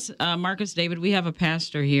 Alice, Marcus, David, we have a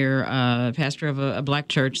pastor here, pastor of a Black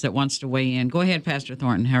church that wants to weigh in. Go ahead, Pastor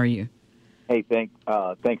Thornton. How are you? Hey,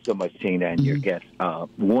 thanks so much, Tina, and your guests.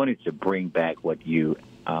 Wanted to bring back what you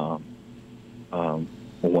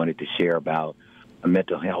wanted to share about a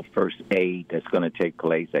mental health first aid that's going to take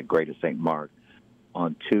place at Greater St. Mark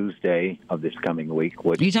on Tuesday of this coming week.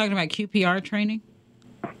 Are you talking about QPR training?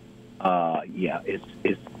 Yeah, it's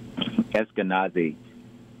Eskenazi.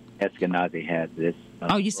 Eskenazi has this.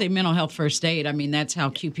 You say mental health first aid. I mean, that's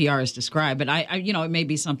how QPR is described. But it may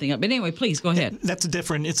be something else. But anyway, please go ahead. That's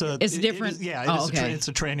different. It's different. It's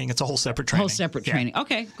a training. It's a whole separate training. Training.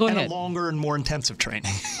 Okay, go ahead. And a longer and more intensive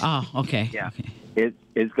training. Oh, okay. Yeah. Okay.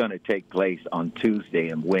 It's going to take place on Tuesday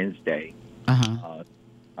and Wednesday,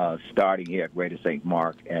 starting here at Greater St.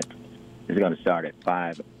 Mark. It's going to start at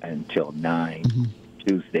 5 until 9,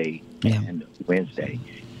 Tuesday and Wednesday.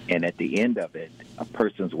 And at the end of it,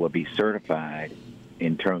 persons will be certified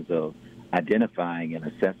in terms of identifying and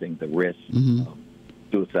assessing the risk of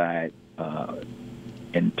suicide,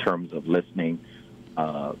 in terms of listening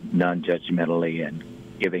non-judgmentally and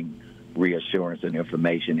giving reassurance and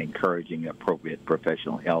information, encouraging appropriate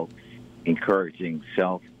professional help, encouraging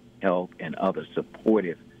self-help and other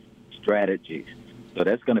supportive strategies. So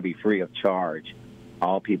that's going to be free of charge.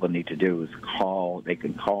 All people need to do is call. They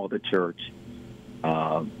can call the church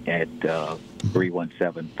at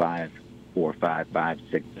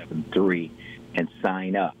 317-545-5673 and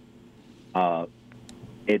sign up.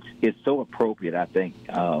 It's so appropriate, I think,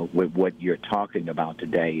 with what you're talking about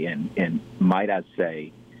today. And might I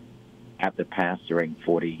say, after pastoring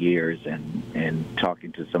 40 years and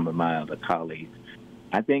talking to some of my other colleagues,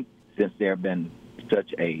 I think since there have been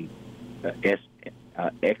such a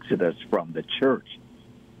exodus from the church,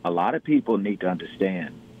 a lot of people need to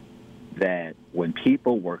understand that when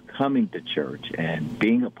people were coming to church and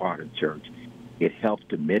being a part of church, it helped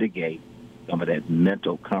to mitigate some of that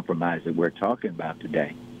mental compromise that we're talking about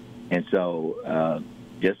today. And so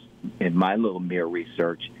just in my little mere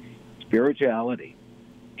research, spirituality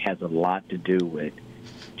has a lot to do with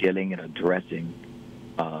dealing and addressing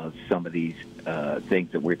some of these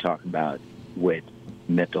things that we're talking about with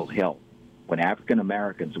mental health. When African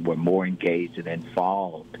Americans were more engaged and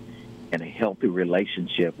involved in a healthy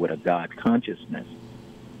relationship with a God consciousness,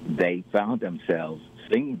 they found themselves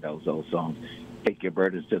singing those old songs. Take your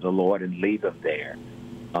burdens to the Lord and leave them there.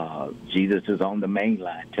 Jesus is on the main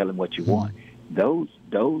line. Tell him what you want. Those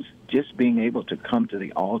just being able to come to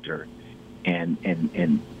the altar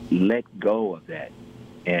and let go of that.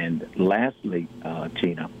 And lastly,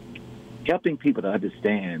 Tina, helping people to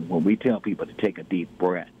understand when we tell people to take a deep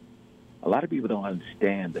breath. A lot of people don't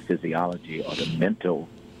understand the physiology or the mental,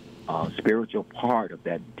 spiritual part of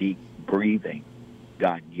that deep breathing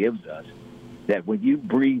God gives us. That when you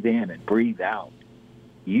breathe in and breathe out,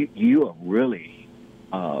 you are really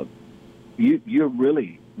you're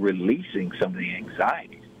really releasing some of the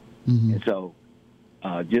anxieties. And so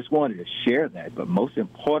just wanted to share that. But most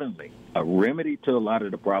importantly, a remedy to a lot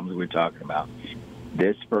of the problems we're talking about,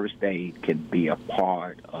 this first aid can be a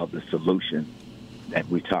part of the solution that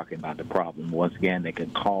we're talking about the problem. Once again, they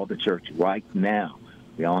can call the church right now.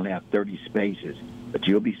 We only have 30 spaces, but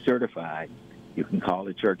you'll be certified. You can call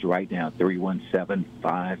the church right now,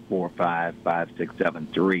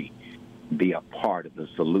 317-545-5673. Be a part of the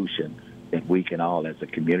solution that we can all, as a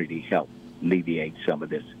community, help alleviate some of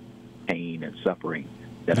this pain and suffering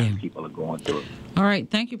that our people are going through. All right.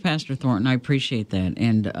 Thank you, Pastor Thornton. I appreciate that.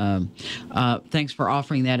 And thanks for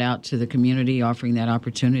offering that out to the community, offering that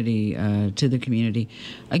opportunity to the community.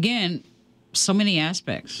 Again, so many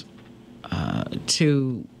aspects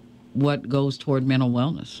to what goes toward mental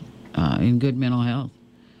wellness and good mental health.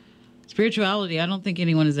 Spirituality, I don't think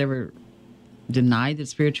anyone has ever denied that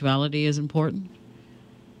spirituality is important.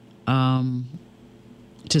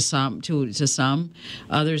 To some,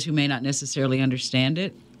 others who may not necessarily understand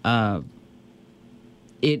it,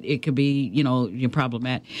 it could be,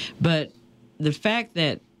 problematic. But the fact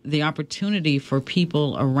that the opportunity for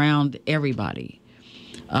people around everybody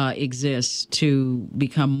exists to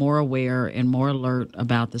become more aware and more alert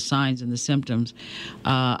about the signs and the symptoms,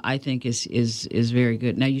 I think is very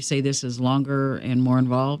good. Now, you say this is longer and more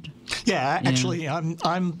involved? Yeah, actually,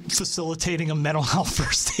 I'm facilitating a mental health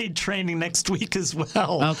first aid training next week as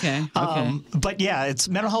well. Okay. But yeah, it's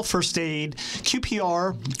mental health first aid,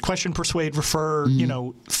 QPR, question, persuade, refer,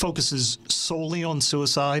 focuses solely on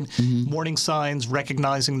suicide, warning signs,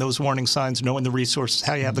 recognizing those warning signs, knowing the resources,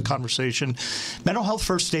 how you have the conversation. Mental health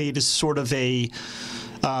first aid is sort of a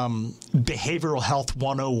behavioral health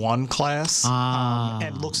 101 class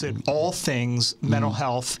and looks at all things mental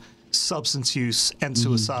health, substance use, and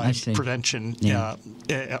suicide prevention in an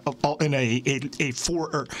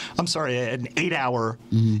 8-hour.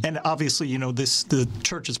 And obviously, the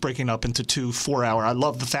church is breaking up into 2 4-hour. I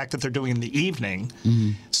love the fact that they're doing in the evening,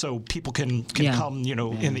 so people can come,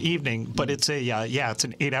 in the evening. But it's it's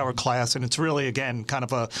an 8-hour class, and it's really, again, kind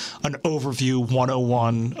of an overview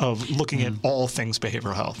 101 of looking at all things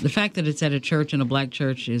behavioral health. The fact that it's at a church and a black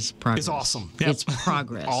church is progress. It's awesome. Yep. It's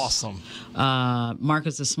progress. Awesome.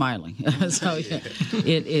 Marcus is smiling. So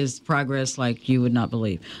it is progress like you would not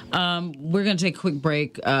believe. We're going to take a quick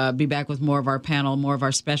break, be back with more of our panel, more of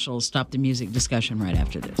our specials, Stop the Music discussion right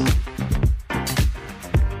after this.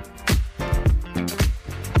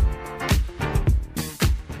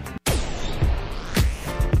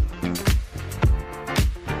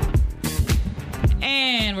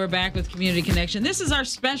 And we're back with Community Connection. This is our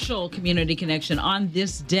special Community Connection on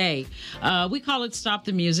this day. We call it Stop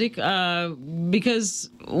the Music because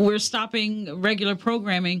we're stopping regular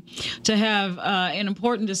programming to have an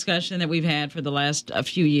important discussion that we've had for the last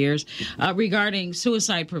few years regarding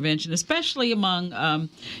suicide prevention, especially among,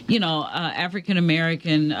 African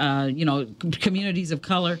American, communities of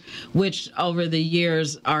color, which over the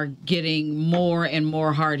years are getting more and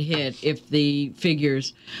more hard hit if the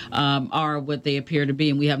figures are what they appear to be.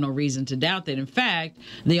 And we have no reason to doubt that. In fact,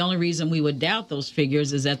 the only reason we would doubt those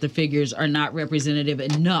figures is that the figures are not representative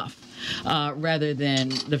enough. Rather than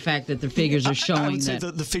the fact that the figures are showing I would say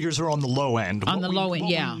that the figures are on the low end. On the low end,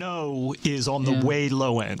 yeah. What we know is on the way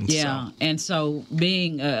low end. Yeah, so. And so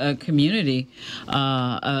being a community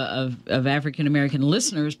of African American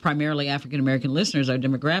listeners, primarily African American listeners, our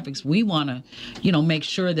demographics, we want to, make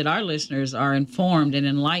sure that our listeners are informed and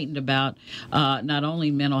enlightened about not only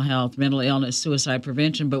mental health, mental illness, suicide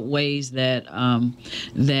prevention, but ways that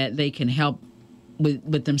that they can help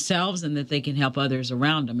with themselves and that they can help others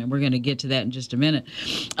around them. And we're going to get to that in just a minute.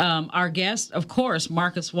 Our guest, of course,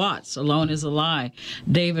 Marcus Watts, Alone is a Lie,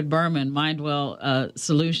 David Berman, Mindwell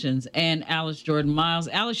Solutions, and Alice Jordan Miles.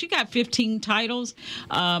 Alice, you got 15 titles.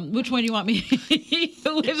 Which one do you want me?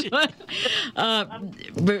 Which one?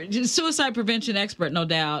 Suicide prevention expert, no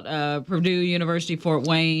doubt. Purdue University, Fort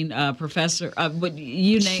Wayne, professor.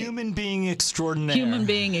 Human being extraordinaire. Human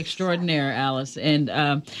being extraordinaire, Alice. And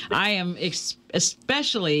I am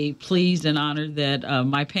especially pleased and honored that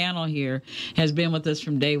my panel here has been with us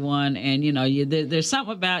from day one. And, there's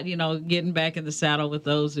something about, getting back in the saddle with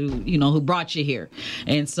those who brought you here.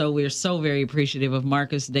 And so we're so very appreciative of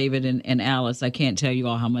Marcus, David, and Alice. I can't tell you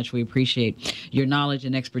all how much we appreciate your knowledge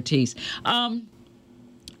and expertise.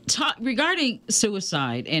 Regarding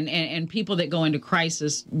suicide and people that go into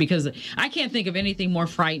crisis, because I can't think of anything more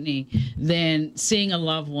frightening than seeing a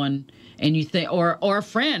loved one and you think, or a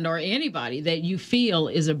friend or anybody that you feel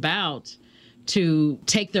is about to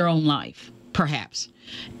take their own life, perhaps.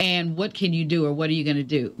 And what can you do, or what are you going to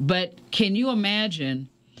do? But can you imagine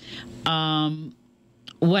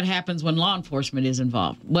what happens when law enforcement is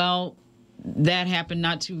involved? Well, that happened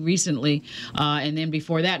not too recently, and then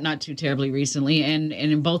before that, not too terribly recently. And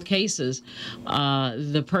in both cases,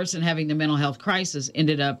 the person having the mental health crisis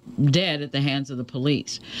ended up dead at the hands of the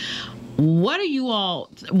police. What are you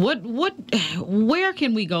all, where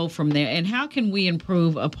can we go from there, and how can we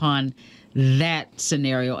improve upon that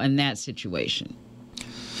scenario and that situation?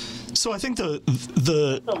 So I think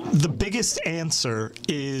the biggest answer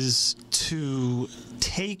is to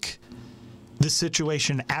take the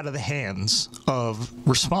situation out of the hands of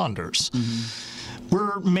responders. Mm-hmm.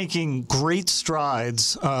 We're making great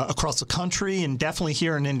strides across the country and definitely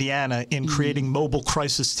here in Indiana in creating mobile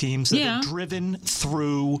crisis teams that are driven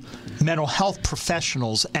through mental health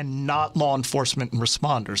professionals and not law enforcement and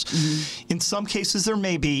responders. Mm-hmm. In some cases, there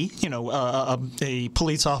may be, a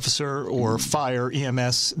police officer or fire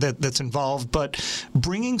EMS that's involved, but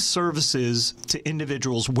bringing services to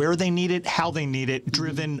individuals where they need it, how they need it,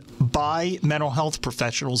 driven by mental health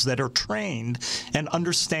professionals that are trained and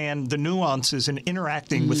understand the nuances and interacting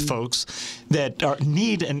with folks that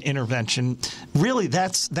need an intervention. Really,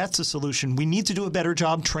 that's a solution. We need to do a better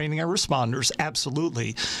job training our responders,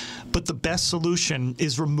 absolutely. But the best solution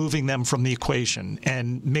is removing them from the equation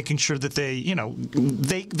and making sure that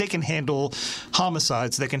they can handle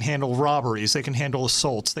homicides, they can handle robberies, they can handle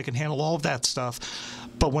assaults, they can handle all of that stuff.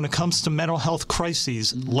 But when it comes to mental health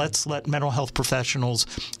crises, let's let mental health professionals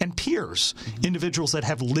and peers, individuals that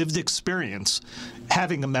have lived experience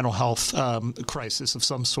having a mental health crisis of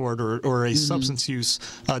some sort or a substance use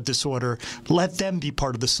disorder, let them be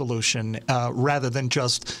part of the solution rather than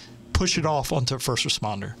just push it off onto a first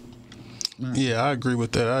responder. Yeah, I agree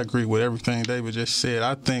with that. I agree with everything David just said.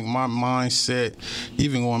 I think my mindset,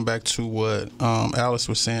 even going back to what Alice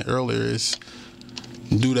was saying earlier, is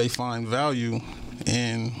do they find value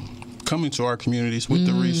in coming to our communities with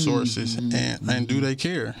the resources, and do they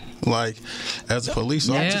care? Like, as a police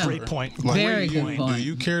officer, that's a great point. Like, Very good point. Do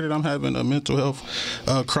you care that I'm having a mental health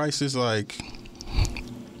crisis? Like,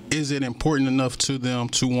 is it important enough to them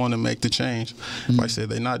to want to make the change? Like I said,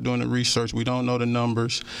 they're not doing the research. We don't know the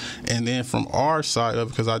numbers. And then from our side of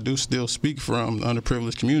it, because I do still speak from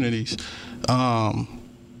underprivileged communities,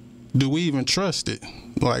 do we even trust it?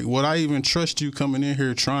 Like, would I even trust you coming in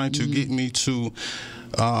here trying to get me to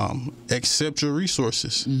accept your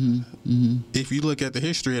resources? If you look at the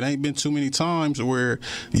history, it ain't been too many times where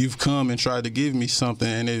you've come and tried to give me something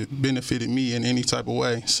and it benefited me in any type of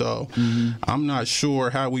way. So I'm not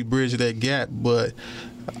sure how we bridge that gap, but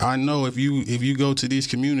I know if you go to these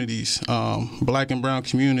communities, black and brown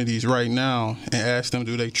communities right now, and ask them,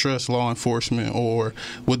 do they trust law enforcement or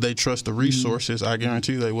would they trust the resources? I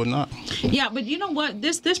guarantee they would not. Yeah, but you know what?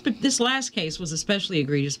 This last case was especially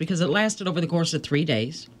egregious because it lasted over the course of 3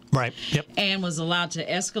 days. Right. Yep. And was allowed to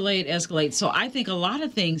escalate. So I think a lot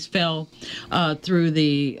of things fell through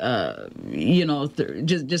the,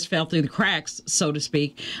 just fell through the cracks, so to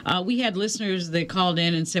speak. We had listeners that called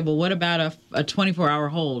in and said, well, what about a 24-hour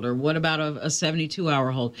hold, or what about a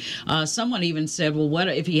 72-hour hold? Someone even said, well, what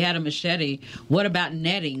if he had a machete? What about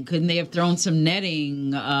netting? Couldn't they have thrown some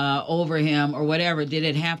netting over him or whatever? Did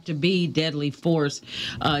it have to be deadly force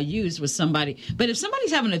used with somebody? But if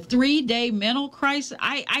somebody's having a 3-day mental crisis,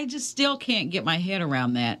 I just still can't get my head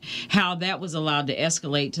around that, how that was allowed to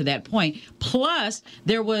escalate to that point. Plus,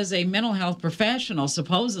 there was a mental health professional,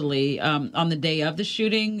 supposedly, on the day of the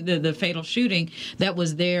shooting, the fatal shooting, that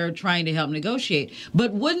was there trying to help negotiate.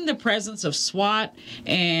 But wouldn't the presence of SWAT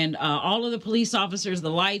and all of the police officers, the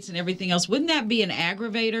lights and everything else, wouldn't that be an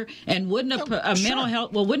aggravator? And wouldn't mental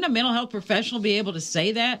health professional be able to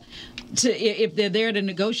say that? If they're there to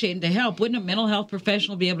negotiate and to help, wouldn't a mental health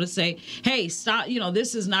professional be able to say, hey, stop,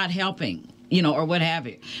 this is not helping, or what have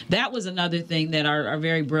you? That was another thing that our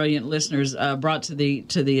very brilliant listeners brought to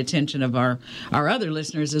the attention of our other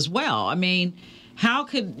listeners as well. I mean, how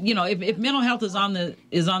could, if mental health is on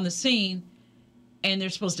the scene and they're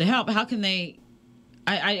supposed to help, how can they?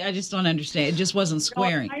 I just don't understand. It just wasn't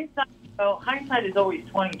squaring. Hindsight is always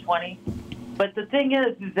 20/20. But the thing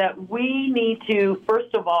is that we need to,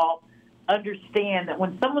 first of all, understand that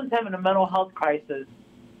when someone's having a mental health crisis,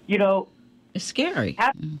 it's scary.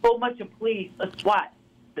 Having so much of police, a SWAT,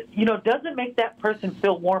 doesn't make that person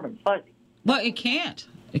feel warm and fuzzy. Well, it can't.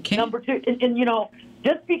 It can't. Number two, and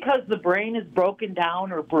just because the brain is broken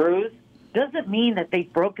down or bruised doesn't mean that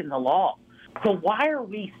they've broken the law. So why are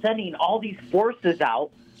we sending all these forces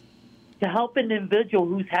out to help an individual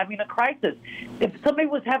who's having a crisis? If somebody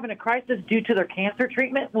was having a crisis due to their cancer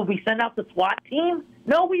treatment, would we send out the SWAT team?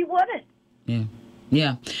 No, we wouldn't.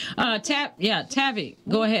 Yeah. Tavi,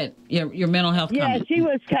 go ahead. Your mental health comment. Yeah, she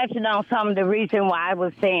was touching on some of the reason why I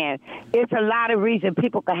was saying it's a lot of reasons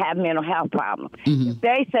people could have mental health problems. Mm-hmm. If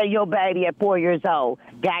they say your baby at 4 years old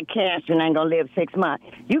got cancer and ain't going to live 6 months,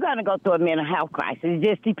 you're going to go through a mental health crisis. It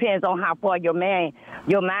just depends on how far your mind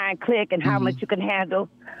click and how much you can handle.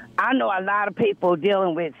 I know a lot of people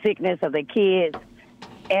dealing with sickness of their kids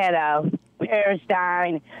and parents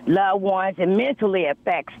dying, loved ones, and mentally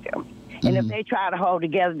affects them. And if they try to hold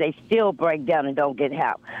together, they still break down and don't get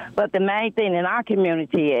help. But the main thing in our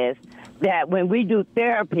community is that when we do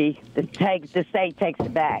therapy, the state takes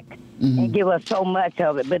it back and give us so much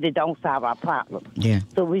of it, but it don't solve our problem. Yeah.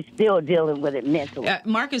 So we're still dealing with it mentally.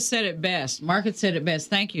 Marcus said it best.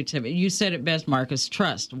 Thank you, Timmy. You said it best, Marcus.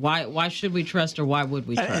 Trust. Why should we trust, or why would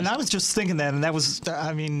we trust? And I was just thinking that, and that was,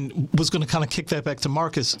 was going to kind of kick that back to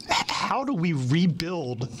Marcus. How do we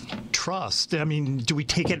rebuild trust? I mean, do we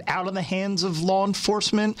take it out of the hands of law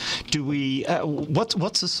enforcement? Do we?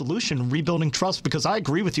 What's the solution? Rebuilding trust? Because I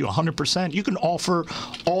agree with you 100%. You can offer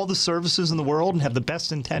all the services in the world and have the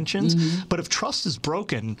best intentions, but if trust is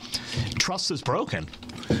broken, trust is broken.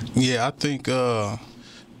 Yeah, I think.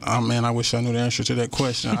 Man, I wish I knew the answer to that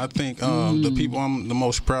question. I think the people I'm the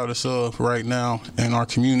most proudest of right now in our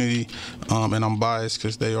community, and I'm biased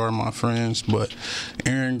because they are my friends, but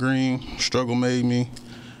Aaron Green, Struggle Made Me,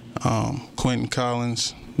 Quentin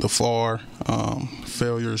Collins, The Far,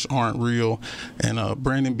 Failures Aren't Real, and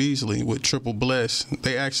Brandon Beasley with Triple Bless.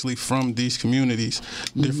 They actually from these communities,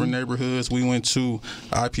 different neighborhoods. We went to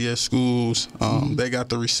IPS schools. They got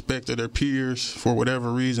the respect of their peers for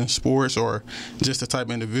whatever reason, sports or just the type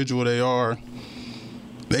of individual they are.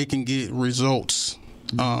 They can get results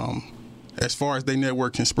as far as their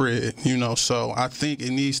network can spread, So I think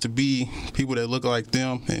it needs to be people that look like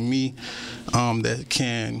them and me that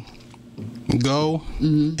can go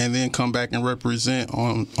and then come back and represent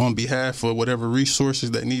on behalf of whatever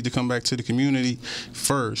resources that need to come back to the community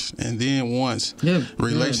first. And then once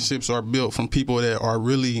relationships are built from people that are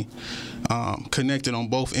really connected on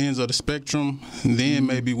both ends of the spectrum, then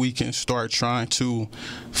maybe we can start trying to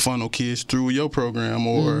funnel kids through your program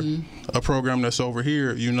or a program that's over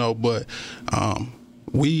here, But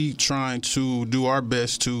we trying to do our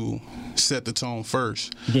best to set the tone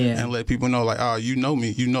first. Yeah. And let people know, like, oh, you know me.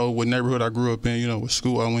 You know what neighborhood I grew up in, you know what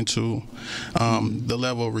school I went to, the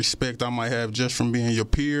level of respect I might have just from being your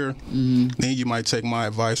peer. Then you might take my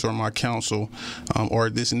advice or my counsel or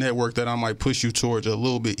this network that I might push you towards a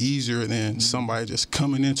little bit easier than somebody just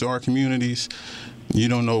coming into our communities. You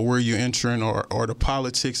don't know where you're entering or the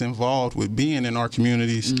politics involved with being in our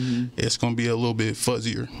communities. It's going to be a little bit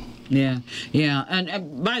fuzzier. Yeah.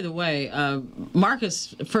 And by the way,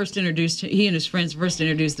 Marcus he and his friends first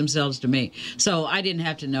introduced themselves to me. So I didn't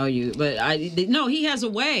have to know you. But he has a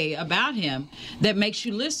way about him that makes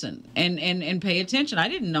you listen and pay attention. I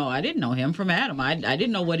didn't know him from Adam. I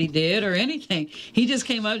didn't know what he did or anything. He just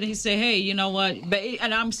came up and he said, hey, you know what?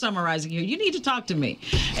 And I'm summarizing here. You need to talk to me.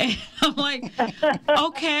 And I'm like,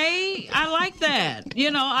 okay, I like that.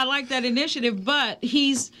 I like that initiative. But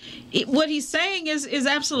what he's saying is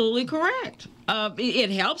absolutely correct.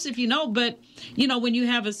 It helps if you know, but when you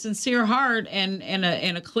have a sincere heart and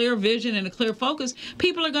a clear vision and a clear focus,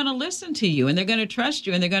 people are going to listen to you and they're going to trust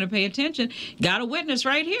you and they're going to pay attention. Got a witness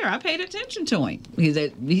right here. I paid attention to him.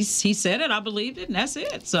 He said it. I believed it, and that's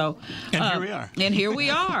it. So, and here we are. And here we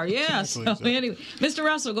are. Yeah. So anyway, Mr.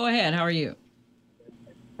 Russell, go ahead. How are you?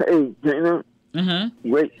 Hey, Gina.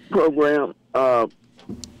 Great program.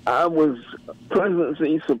 I was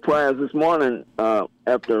pleasantly surprised this morning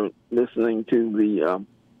after listening to the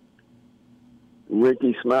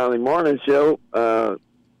Ricky Smiley Morning Show to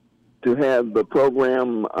have the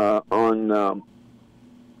program on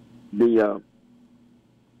the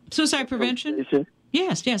suicide prevention.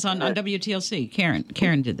 Yes, on WTLC.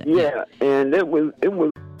 Karen did that. Yeah, and it was.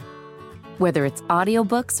 Whether it's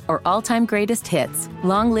audiobooks or all-time greatest hits,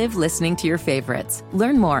 long live listening to your favorites.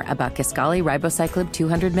 Learn more about Kisqali Ribociclib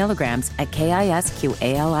 200 milligrams at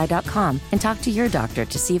KISQALI.com and talk to your doctor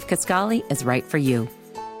to see if Kisqali is right for you.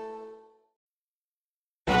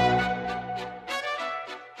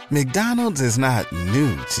 McDonald's is not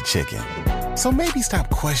new to chicken. So maybe stop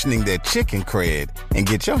questioning their chicken cred and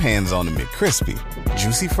get your hands on the McCrispy.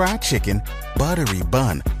 Juicy fried chicken, buttery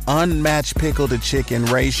bun, unmatched pickle-to-chicken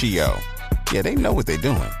ratio. Yeah, they know what they're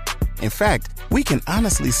doing. In fact, we can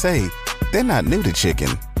honestly say they're not new to chicken.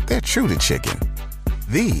 They're true to chicken.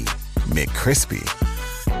 The McCrispy.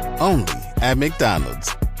 Only at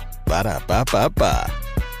McDonald's. Ba-da-ba-ba-ba.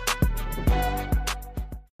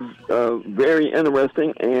 Very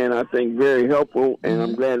interesting and I think very helpful, and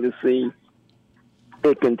I'm glad to see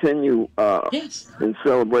it continue in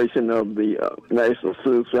celebration of the National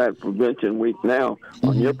Suicide Prevention Week now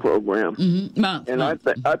on your program. And I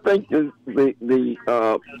think the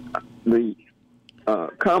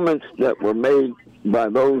comments that were made by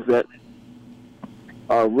those that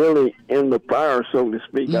are really in the fire, so to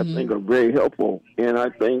speak, I think are very helpful. And I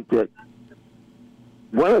think that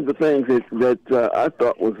one of the things that I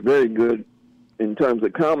thought was very good in terms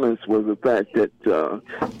of comments was the fact that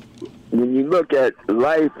when you look at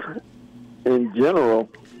life in general,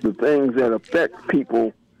 the things that affect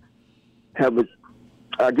people have a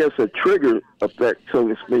trigger effect, so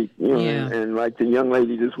to speak. And like the young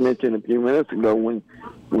lady just mentioned a few minutes ago, when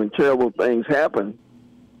terrible things happen,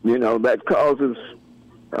 that causes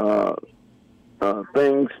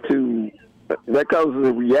that causes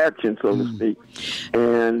a reaction, so to speak.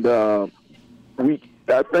 And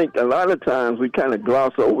I think a lot of times we kind of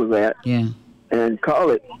gloss over that and call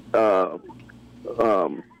it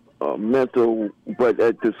mental, but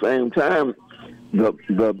at the same time,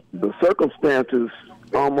 the circumstances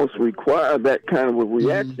almost require that kind of a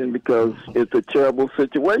reaction because it's a terrible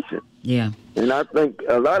situation. Yeah. And I think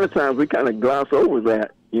a lot of times we kind of gloss over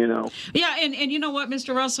that. Yeah, and you know what,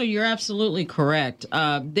 Mr. Russell, you're absolutely correct.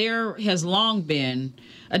 There has long been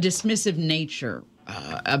a dismissive nature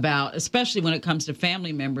about, especially when it comes to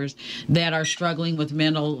family members that are struggling with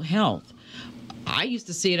mental health. I used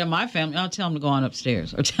to see it in my family. I'll tell them to go on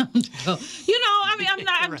upstairs or tell them to go. I'm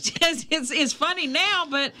not. It's funny now,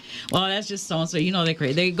 but that's just so and so. They're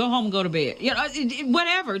crazy. They go home and go to bed.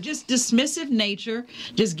 Whatever. Just dismissive nature.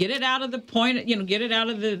 Just get it out of the point. Get it out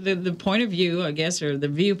of the point of view, I guess, or the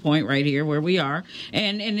viewpoint right here where we are,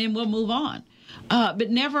 and then we'll move on. But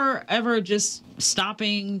never ever just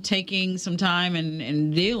stopping, taking some time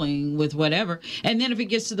and dealing with whatever. And then if it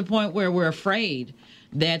gets to the point where we're afraid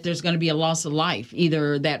that there's going to be a loss of life,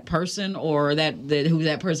 either that person or who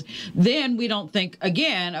that person, then we don't think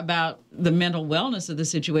again about the mental wellness of the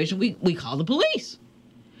situation. We call the police.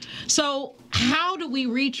 So how do we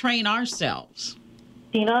retrain ourselves?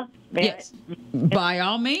 Tina? Yes. By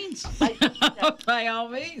all means. By all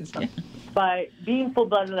means. By being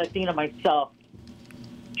full-blooded Latina myself,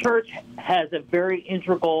 church has a very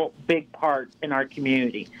integral, big part in our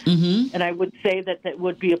community. And I would say that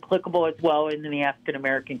would be applicable as well in the African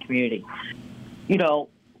American community. You know,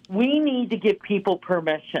 we need to give people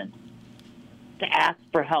permission to ask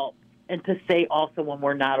for help and to say also when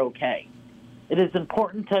we're not okay. It is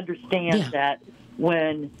important to understand that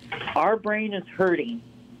when our brain is hurting,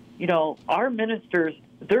 you know, our ministers,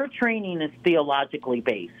 their training is theologically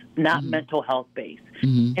based, not mental health based.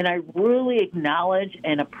 And I really acknowledge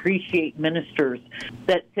and appreciate ministers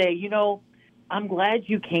that say, you know, I'm glad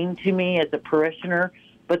you came to me as a parishioner,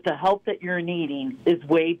 but the help that you're needing is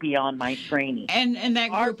way beyond my training. And that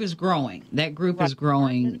group is growing. That group is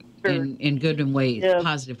growing in good ways,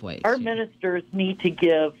 positive ways. Our ministers need to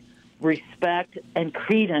give respect and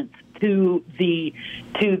credence to the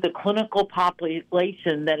clinical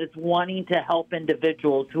population that is wanting to help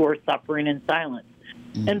individuals who are suffering in silence.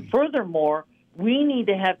 And furthermore, we need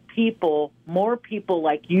to have more people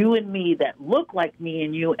like you and me that look like me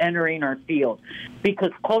and you entering our field,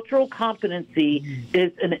 because cultural competency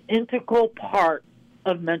is an integral part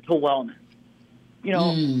of mental wellness. You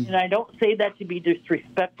know, and I don't say that to be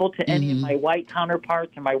disrespectful to any of my white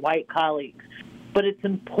counterparts or my white colleagues, but it's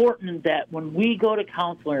important that when we go to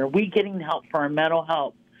counseling or we getting help for our mental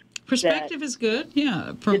health, perspective is good,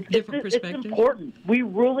 from different perspectives. It's important. We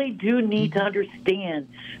really do need to understand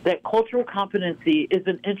that cultural competency is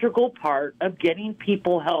an integral part of getting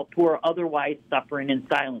people help who are otherwise suffering in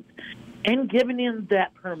silence and giving them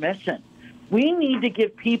that permission. We need to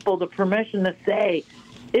give people the permission to say,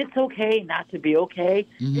 it's okay not to be okay,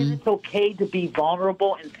 and it's okay to be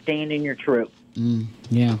vulnerable and stand in your truth.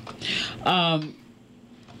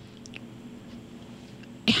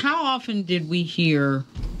 How often did we hear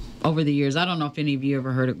over the years, I don't know if any of you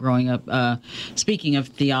ever heard it growing up, speaking of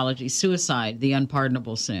theology, suicide, the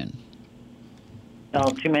unpardonable sin? Oh,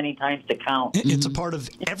 too many times to count. It's a part of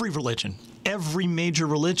every religion, every major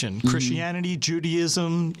religion, Christianity,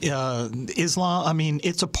 Judaism, Islam. I mean,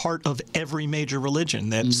 it's a part of every major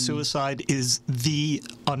religion that suicide is the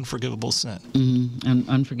unforgivable sin.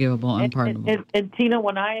 Unforgivable, unpardonable. And Tina,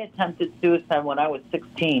 when I attempted suicide when I was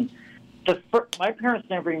 16, my parents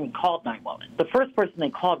never even called 911. The first person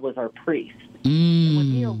they called was our priest. And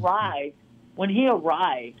when he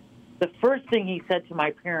arrived, the first thing he said to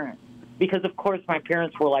my parents, because of course my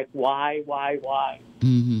parents were like, why?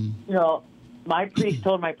 You know, my priest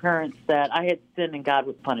told my parents that I had sinned and God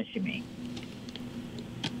was punishing me.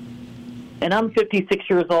 And I'm 56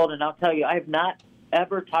 years old, and I'll tell you, I have not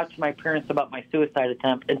ever talked to my parents about my suicide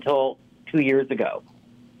attempt until 2 years ago.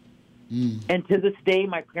 And to this day,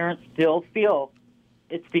 my parents still feel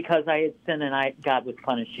it's because I had sinned and God was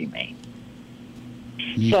punishing me.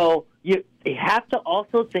 So you have to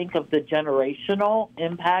also think of the generational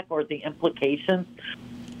impact or the implications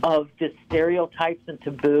of the stereotypes and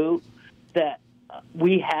taboo that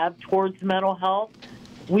we have towards mental health.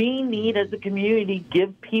 We need, as a community,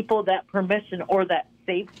 give people that permission or that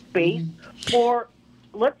safe space, or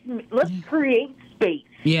let's create space.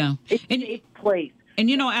 Yeah, a safe place. And,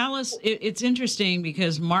 you know, Alice, it's interesting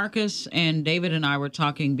because Marcus and David and I were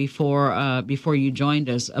talking before you joined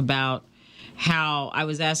us about how I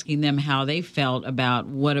was asking them how they felt about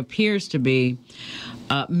what appears to be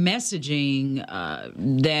messaging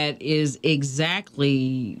that is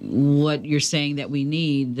exactly what you're saying that we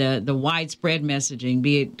need, the widespread messaging,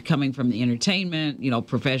 be it coming from the entertainment, you know,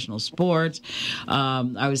 professional sports.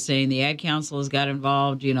 I was saying the Ad Council has got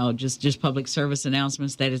involved, you know, just public service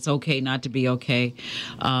announcements that it's okay not to be okay,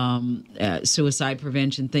 suicide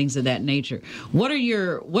prevention, things of that nature. What are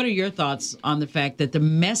your thoughts on the fact that the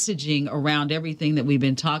messaging around everything that we've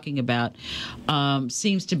been talking about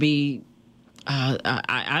seems to be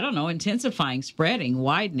I don't know, intensifying, spreading,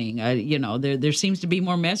 widening. You know, there seems to be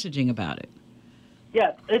more messaging about it.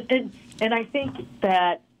 Yeah, and I think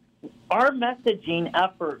that our messaging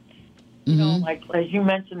efforts, you know, like as you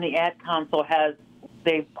mentioned, the Ad Council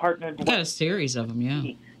they've partnered with a series of them,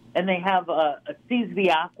 yeah, and they have a Seize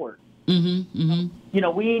the Awkward. You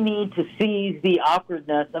know, we need to seize the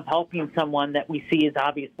awkwardness of helping someone that we see is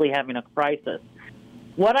obviously having a crisis.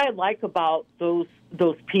 What I like about those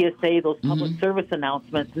PSA, those public service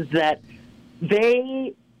announcements, is that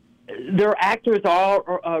their actors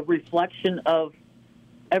are a reflection of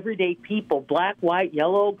everyday people, black, white,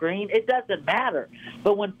 yellow, green. It doesn't matter.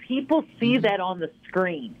 But when people see that on the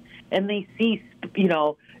screen and they see,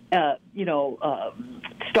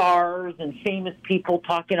 stars and famous people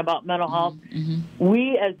talking about mental health,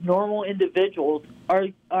 we as normal individuals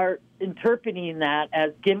are interpreting that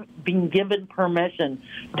as being given permission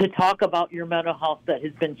to talk about your mental health that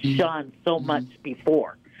has been shunned so much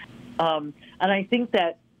before. And I think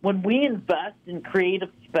that when we invest in creative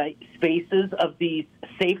spaces, of these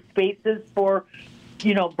safe spaces for,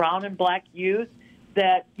 brown and black youth,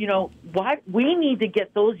 that, why we need to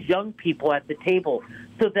get those young people at the table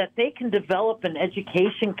so that they can develop an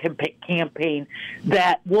education campaign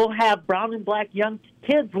that will have brown and black young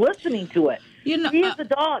kids listening to it. We as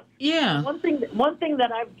adults, one thing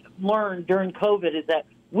that I've learned during COVID is that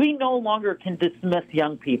we no longer can dismiss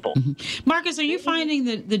young people. Mm-hmm. Marcus, are you finding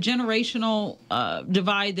the generational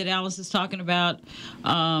divide that Alice is talking about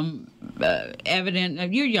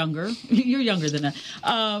evident? You're younger than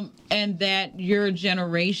us, and that your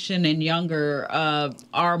generation and younger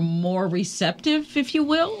are more receptive, if you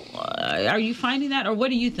will. Are you finding that, or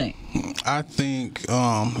what do you think? I think,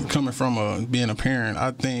 coming from being a parent,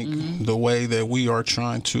 I think the way that we are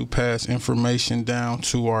trying to pass information down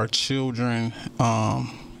to our children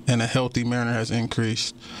in a healthy manner has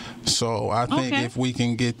increased. So I think if we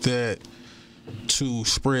can get that to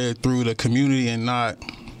spread through the community and not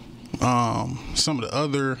some of the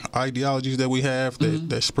other ideologies that we have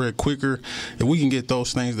that spread quicker, if we can get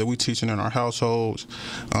those things that we teaching in our households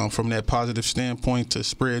from that positive standpoint to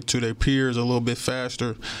spread to their peers a little bit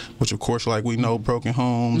faster, which of course, like we know, broken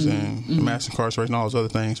homes and mass incarceration, all those other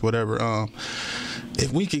things, whatever.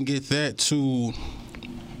 If we can get that to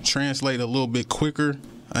translate a little bit quicker,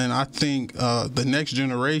 and I think the next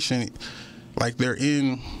generation, like, they're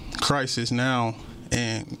in crisis now,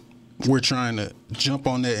 and we're trying to jump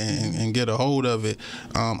on that and get a hold of it.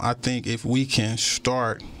 I think if we can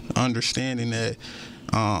start understanding that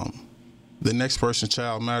the next person's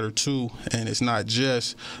child matter too, and it's not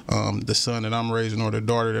just the son that I'm raising or the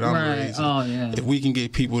daughter that I'm raising. Oh, yeah. If we can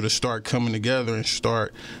get people to start coming together and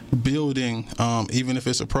start building, even if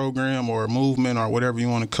it's a program or a movement or whatever you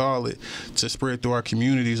want to call it, to spread through our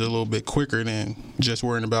communities a little bit quicker than just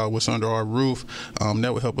worrying about what's under our roof,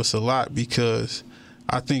 that would help us a lot, because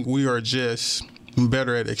I think we are just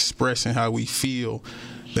better at expressing how we feel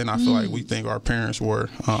than I feel like we think our parents were.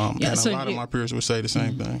 And a lot of my peers would say the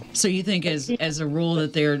same thing. So you think as a rule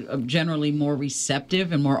that they're generally more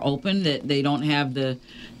receptive and more open, that they don't have the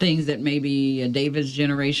things that maybe David's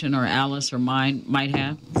generation or Alice or mine might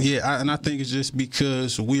have? Yeah, and I think it's just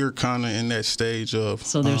because we're kind of in that stage of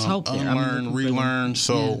so there's hope there. Unlearn, relearn.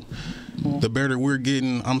 So the better we're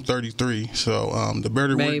getting, I'm 33, so the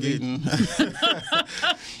better we're getting,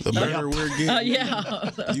 the better we're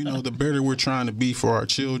getting, the better we're trying to be for our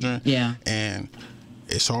children. Yeah. And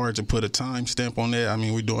it's hard to put a time stamp on that. I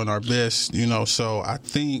mean, we're doing our best, so I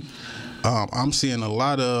think I'm seeing a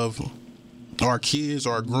lot of our kids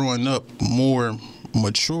are growing up more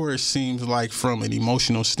mature, it seems like, from an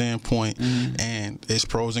emotional standpoint, and it's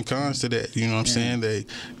pros and cons to that. You know what I'm saying?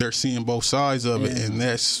 They're seeing both sides of it, and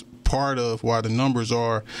that's part of why the numbers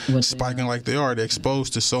are spiking like they are. They're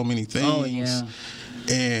exposed to so many things,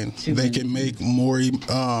 and they can make more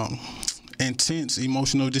intense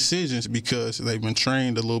emotional decisions because they've been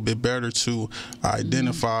trained a little bit better to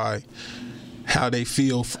identify how they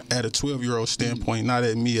feel at a 12-year-old standpoint, not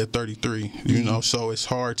at me at 33, so it's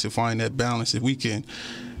hard to find that balance. If we can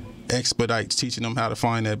expedite teaching them how to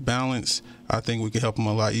find that balance, I think we can help them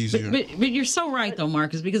a lot easier. But you're so right, though,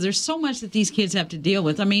 Marcus, because there's so much that these kids have to deal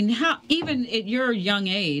with. I mean, even at your young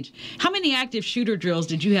age, how many active shooter drills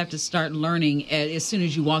did you have to start learning as soon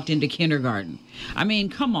as you walked into kindergarten? I mean,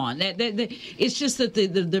 come on. It's just that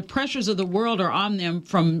the pressures of the world are on them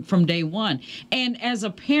from day one. And as a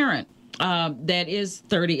parent, that is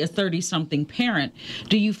a 30-something parent,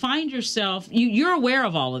 do you find yourself, you're aware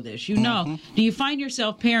of all of this, do you find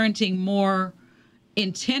yourself parenting more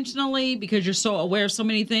intentionally because you're so aware of so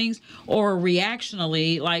many things, or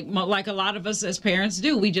reactionally, like a lot of us as parents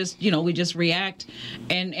do? We just react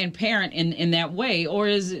and parent in that way, or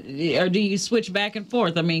do you switch back and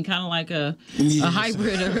forth? I mean, kind of like a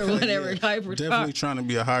hybrid or whatever. Hybrid. Definitely trying to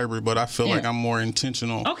be a hybrid, but I feel like I'm more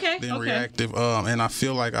intentional than reactive, and I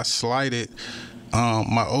feel like I slighted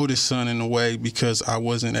my oldest son in a way because I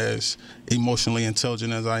wasn't as emotionally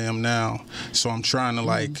intelligent as I am now. So I'm trying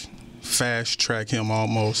to fast track him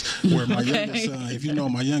almost. Where my youngest son, if you know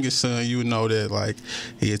my youngest son, you would know that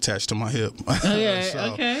he attached to my hip.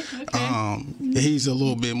 He's a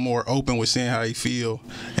little bit more open with saying how he feel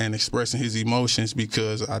and expressing his emotions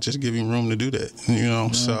because I just give him room to do that.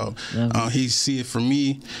 So he see it from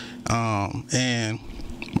me and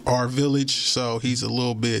our village. So he's a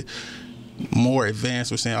little bit more advanced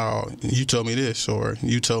with saying, "Oh, you told me this," or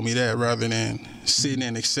 "You told me that," rather than sitting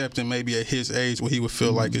and accepting maybe at his age what he would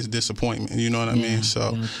feel like is disappointment. You know what I mean?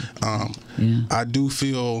 So I do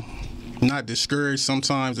feel not discouraged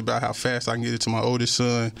sometimes about how fast I can get it to my oldest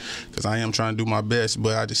son because I am trying to do my best,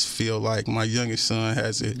 but I just feel like my youngest son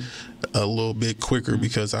has it a little bit quicker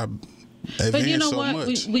because I've But you know what?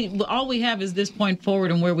 We all we have is this point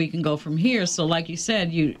forward and where we can go from here. So, like you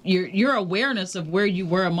said, your awareness of where you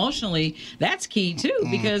were emotionally, that's key too,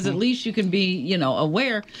 because at least you can be,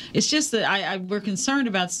 aware. It's just that we're concerned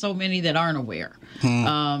about so many that aren't aware,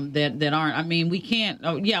 that aren't. I mean, we can't.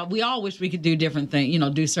 We all wish we could do different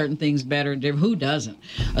things, do certain things better. Who doesn't?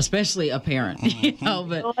 Especially a parent,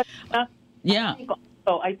 But yeah.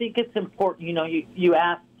 I think it's important. You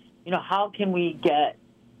ask, how can we get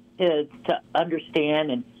kids to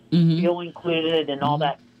understand and feel included and all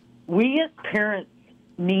that. We as parents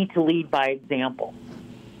need to lead by example.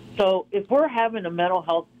 So if we're having a mental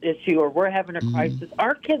health issue or we're having a crisis,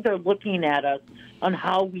 our kids are looking at us on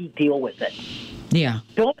how we deal with it. Yeah.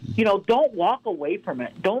 Don't walk away from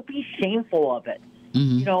it. Don't be shameful of it.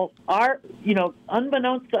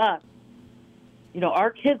 Unbeknownst to us,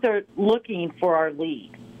 our kids are looking for our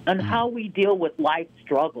lead on how we deal with life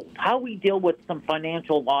struggles, how we deal with some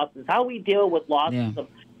financial losses, how we deal with losses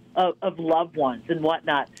of loved ones and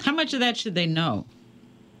whatnot. How much of that should they know?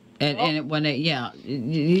 And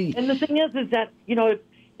the thing is that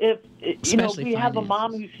if we have a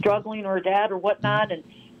mom who's struggling or a dad or whatnot, and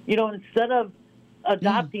instead of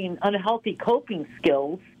adopting unhealthy coping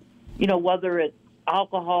skills, whether it's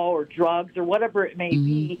alcohol or drugs or whatever it may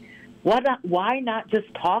be, why not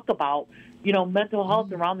just talk about mental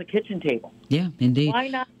health around the kitchen table? Yeah, indeed. Why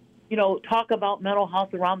not talk about mental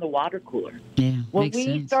health around the water cooler? Yeah, when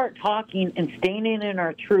we start talking and standing in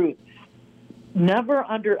our truth, never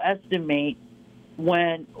underestimate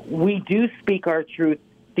when we do speak our truth,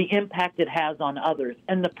 the impact it has on others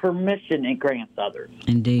and the permission it grants others.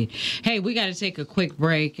 Indeed. Hey, we got to take a quick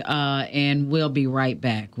break, and we'll be right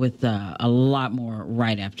back with a lot more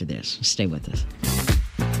right after this. Stay with us.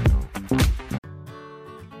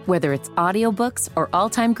 Whether it's audiobooks or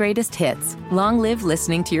all-time greatest hits, long live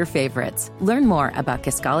listening to your favorites. Learn more about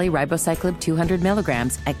Kisqali Ribociclib 200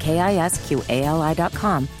 milligrams at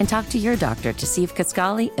KISQALI.com and talk to your doctor to see if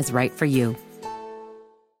Kisqali is right for you.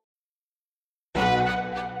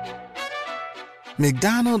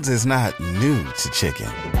 McDonald's is not new to chicken.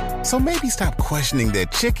 So maybe stop questioning their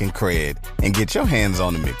chicken cred and get your hands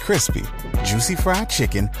on the McCrispy. Juicy fried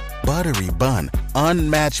chicken, buttery bun,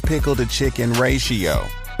 unmatched pickle to chicken ratio.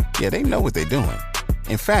 Yeah, they know what they're doing.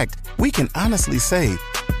 In fact, we can honestly say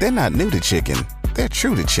they're not new to chicken. They're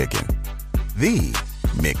true to chicken. The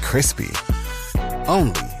McCrispy.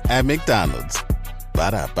 Only at McDonald's.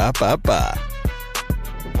 Ba-da-ba-ba-ba.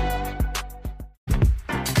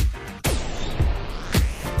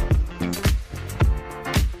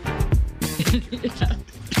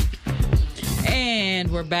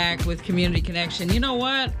 And we're back with Community Connection. You know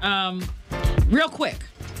what? Real quick,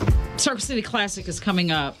 Circle City Classic is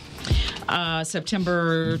coming up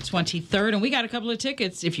September 23rd, and we got a couple of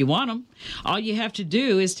tickets if you want them. All you have to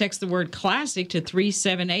do is text the word classic to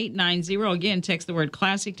 37890. Again, text the word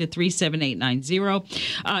classic to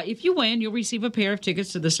 37890. If you win, you'll receive a pair of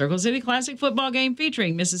tickets to the Circle City Classic football game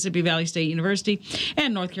featuring Mississippi Valley State University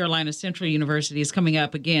and North Carolina Central University. Is coming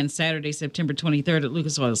up again Saturday, September 23rd at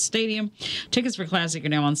Lucas Oil Stadium. Tickets for Classic are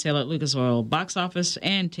now on sale at Lucas Oil Box Office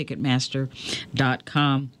and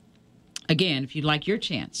Ticketmaster.com. Again, if you'd like your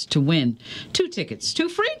chance to win 2 tickets, 2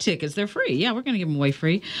 free tickets, they're free. Yeah, we're going to give them away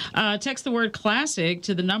free. Text the word classic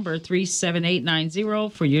to the number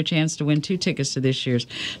 37890 for your chance to win 2 tickets to this year's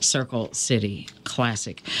Circle City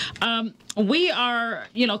Classic. We are,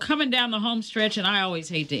 coming down the home stretch, and I always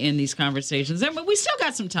hate to end these conversations. And we still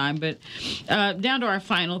got some time, but down to our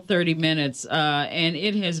final 30 minutes, and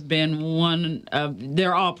it has been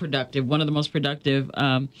they're all productive, one of the most productive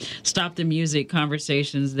Stop the Music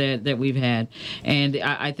conversations that we've had. And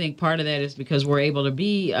I think part of that is because we're able to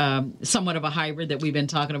be somewhat of a hybrid that we've been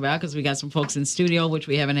talking about, because we got some folks in studio, which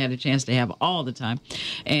we haven't had a chance to have all the time,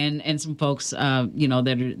 and some folks,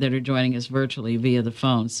 that are joining us virtually via the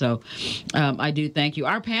phone. So I do thank you.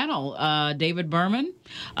 Our panel, David Berman,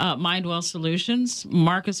 Mindwell Solutions,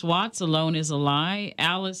 Marcus Watts, Alone is a Lie,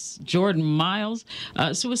 Alice Jordan Miles,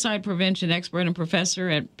 suicide prevention expert and professor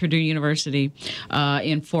at Purdue University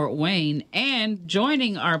in Fort Wayne. And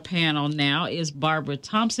joining our panel now is Barbara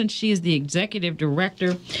Thompson. She is the executive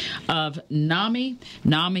director of NAMI.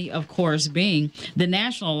 NAMI, of course, being the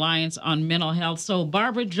National Alliance on Mental Health. So,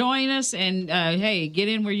 Barbara, join us, and hey, get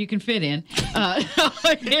in where you can fit in,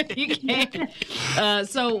 if you can.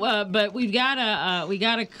 But we've got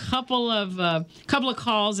a couple of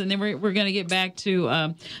calls, and then we're going to get back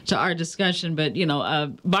to our discussion. But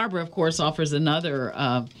Barbara, of course, offers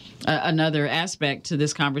another another aspect to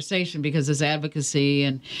this conversation, because there's advocacy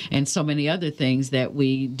and so many other things that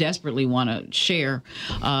we desperately want to share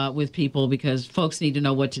with people, because folks need to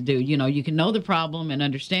know what to do. You know, you can know the problem and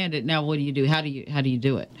understand it. Now, what do you do? How do you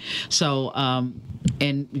do it? So,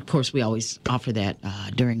 and of course, we always offer that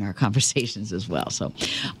during our conversations as well. So,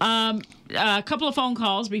 a couple of phone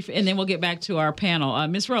calls, and then we'll get back to our panel.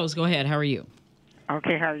 Miss Rose, go ahead. How are you?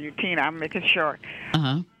 Okay, how are you, Tina? I'm making short.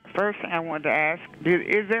 Uh-huh. First thing I wanted to ask,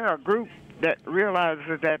 is there a group that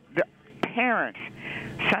realizes that the parents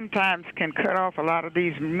sometimes can cut off a lot of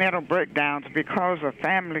these mental breakdowns because of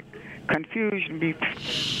family confusion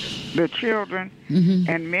between the children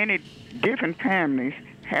and many different families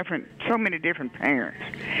having so many different parents?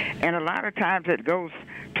 And a lot of times it goes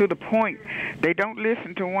to the point they don't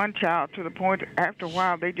listen to one child, to the point after a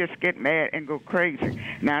while they just get mad and go crazy.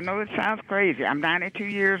 Now, I know it sounds crazy. I'm 92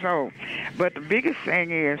 years old. But the biggest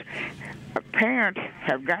thing is parents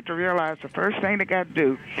have got to realize the first thing they got to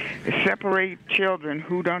do is separate children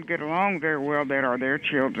who don't get along very well that are their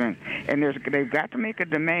children. And they've got to make a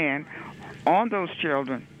demand on those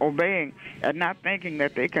children, obeying and not thinking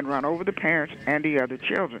that they can run over the parents and the other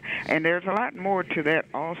children. And there's a lot more to that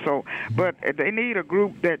also. But they need a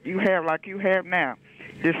group that you have, like you have now,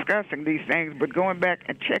 discussing these things, but going back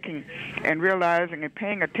and checking and realizing and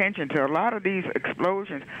paying attention to a lot of these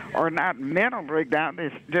explosions are not mental breakdown.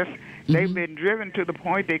 It's just they've been driven to the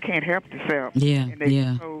point they can't help themselves. Yeah,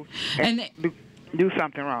 and do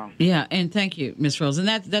something wrong. Yeah, and thank you, Ms. Rose. And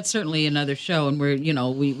that's certainly another show, and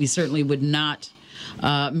we certainly would not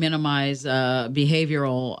minimize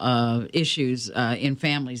behavioral issues in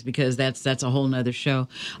families, because that's a whole nother show.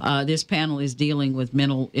 This panel is dealing with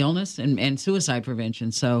mental illness and suicide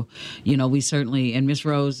prevention. So, we certainly, and Miss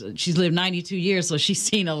Rose, she's lived 92 years, so she's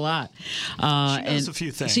seen a lot. She knows a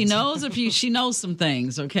few things. She knows she knows some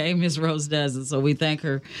things, okay? Miss Rose does, and so we thank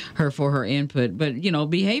her for her input. But,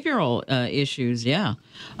 behavioral issues, yeah.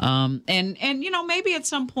 And maybe at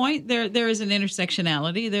some point there is an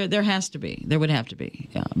intersectionality. There has to be. There would have to be.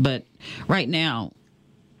 Yeah. But right now,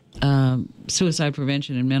 suicide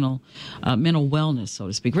prevention and mental wellness, so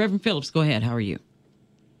to speak. Reverend Phillips, go ahead. How are you?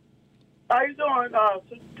 How you doing,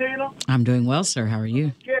 Sister Tina? I'm doing well, sir. How are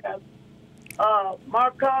you? Yes. My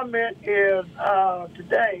comment is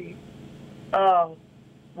today,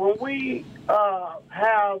 when we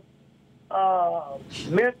have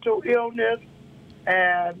mental illness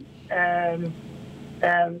and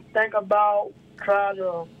think about trying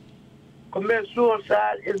to commit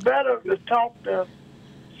suicide, it's better to talk to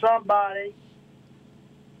somebody.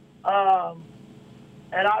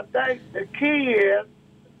 And I think the key is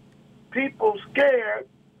people scared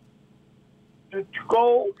to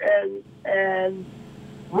go and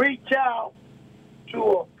reach out to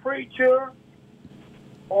a preacher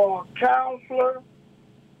or a counselor,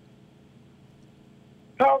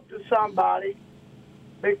 talk to somebody,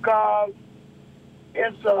 because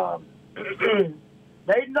it's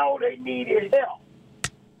they know they needed help.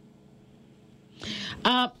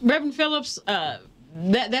 Reverend Phillips,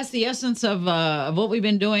 that's the essence of what we've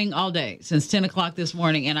been doing all day since 10 o'clock this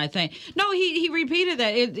morning. And I think, no, he repeated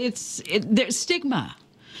that. There's stigma,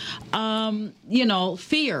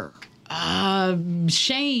 fear,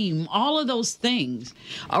 shame, all of those things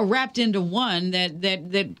are wrapped into one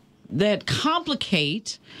that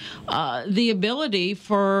complicate the ability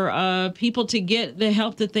for people to get the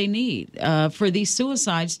help that they need for these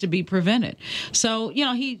suicides to be prevented. So,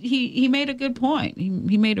 he made a good point.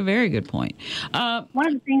 He made a very good point. One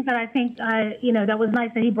of the things that I think, that was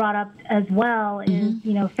nice that he brought up as well is,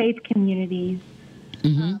 faith communities.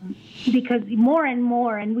 Because more and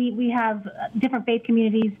more, and we have different faith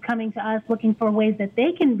communities coming to us looking for ways that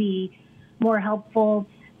they can be more helpful.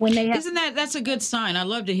 Isn't that's a good sign? I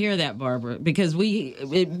love to hear that, Barbara, because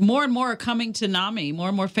more and more are coming to NAMI, more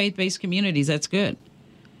and more faith-based communities. That's good.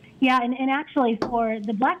 Yeah, and actually for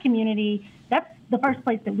the Black community, that's the first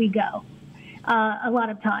place that we go a lot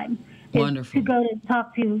of times. Wonderful. To go to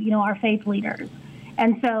talk to, our faith leaders.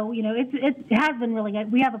 And so, it has been really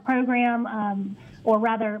good. We have a program, or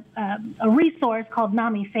rather a resource called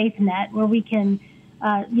NAMI FaithNet, where we can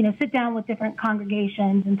sit down with different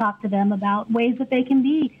congregations and talk to them about ways that they can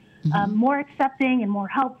be more accepting and more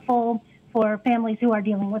helpful for families who are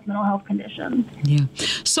dealing with mental health conditions. Yeah.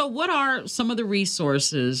 So what are some of the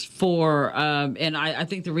resources for, and I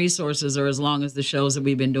think the resources are as long as the shows that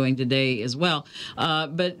we've been doing today as well,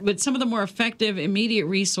 but some of the more effective, immediate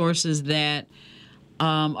resources that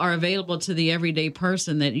are available to the everyday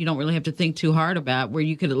person that you don't really have to think too hard about, where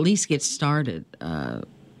you could at least get started?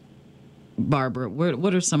 Barbara,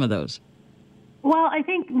 what are some of those? Well, I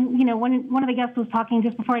think, one of the guests was talking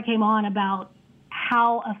just before I came on about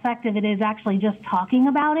how effective it is actually just talking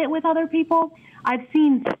about it with other people. I've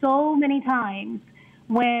seen so many times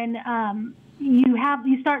when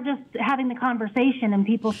you start just having the conversation and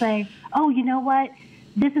people say, oh, you know what?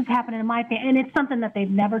 This is happening in my family, and it's something that they've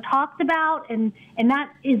never talked about, and that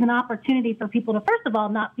is an opportunity for people to, first of all,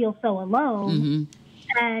 not feel so alone. Mm-hmm.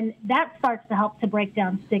 And that starts to help to break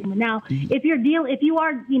down stigma. Now, if you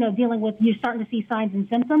are dealing with, you're starting to see signs and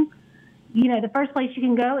symptoms, the first place you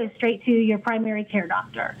can go is straight to your primary care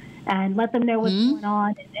doctor and let them know what's going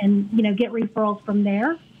on, and get referrals from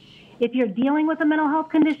there. If you're dealing with a mental health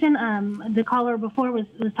condition, the caller before was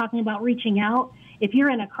talking about reaching out. If you're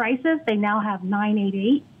in a crisis, they now have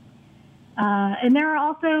 988. And there are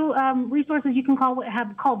also resources you can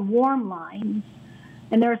have called warm lines.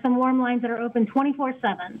 And there are some warm lines that are open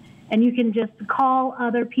 24/7. And you can just call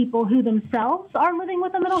other people who themselves are living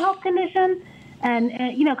with a mental health condition and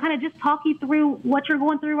kind of just talk you through what you're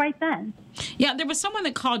going through right then. Yeah, there was someone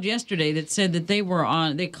that called yesterday that said that they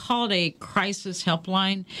called a crisis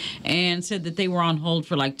helpline and said that they were on hold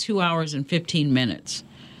for like 2 hours and 15 minutes.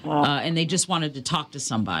 Wow. And they just wanted to talk to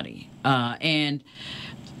somebody. And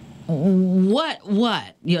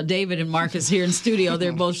what? David and Marcus here in studio,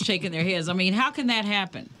 they're both shaking their heads. I mean, how can that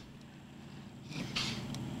happen?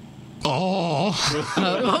 Oh.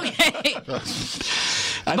 Okay.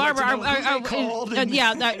 Barbara,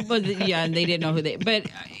 and they didn't know who they. But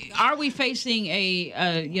are we facing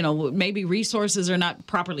maybe resources are not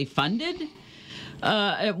properly funded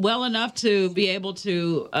well enough to be able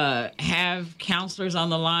to have counselors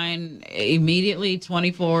on the line immediately,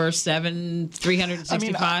 24/7,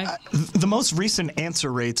 365? I mean, the most recent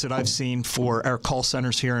answer rates that I've seen for our call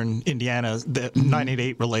centers here in Indiana, the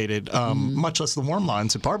 988 related, much less the warm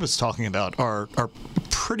lines that Barbara's talking about, are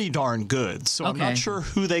pretty darn good. So I'm not sure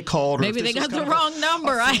who they called. Or maybe they got the wrong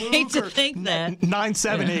number. I hate to think that.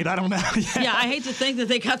 978, I don't know. Yeah, I hate to think that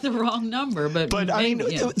they got the wrong number. But I mean,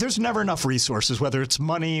 there's never enough resources, whether it's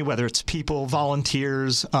money, whether it's people,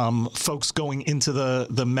 volunteers, folks going into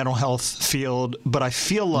the mental health field. But I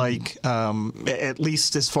feel like, at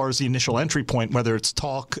least as far as the initial entry point, whether it's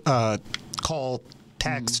talk, call,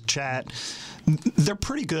 text, chat, they're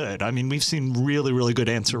pretty good. I mean, we've seen really, really good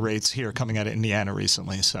answer rates here coming out of Indiana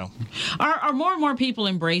recently. So, are more and more people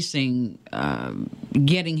embracing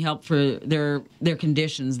getting help for their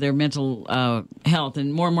conditions, their mental health,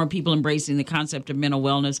 and more people embracing the concept of mental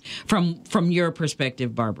wellness from your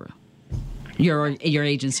perspective, Barbara? Your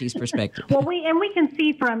agency's perspective. Well, we can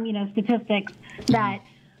see from statistics that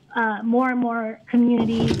more and more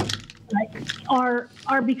communities are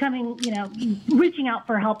becoming, reaching out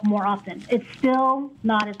for help more often. It's still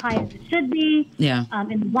not as high as it should be. Yeah.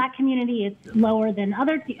 In the Black community, it's lower than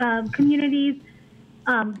other communities.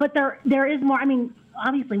 But there is more. I mean,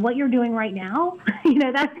 obviously, what you're doing right now,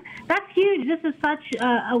 that's huge. This is such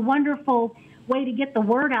a wonderful way to get the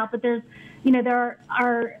word out. But there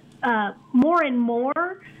are more and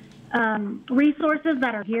more resources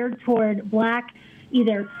that are geared toward Black,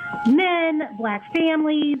 either men, Black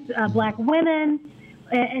families, Black women,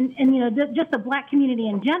 and just the Black community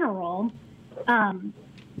in general.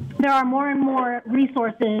 There are more and more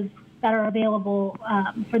resources that are available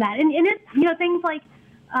for that, and it's things like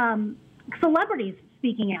celebrities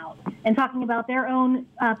speaking out and talking about their own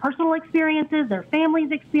personal experiences, their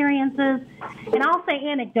families' experiences, and I'll say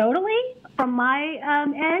anecdotally from my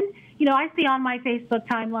end, I see on my Facebook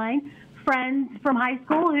timeline friends from high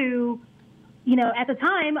school who, at the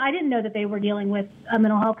time, I didn't know that they were dealing with a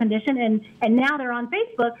mental health condition, and now they're on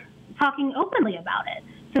Facebook talking openly about it.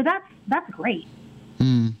 So that's great.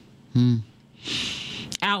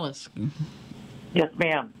 Alice. Yes,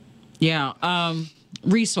 ma'am. Yeah,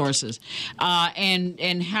 resources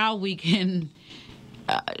and how we can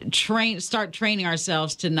start training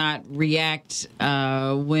ourselves to not react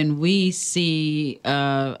when we see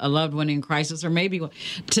a loved one in crisis, or maybe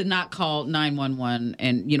to not call 911.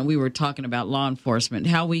 And we were talking about law enforcement,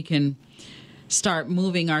 how we can start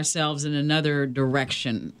moving ourselves in another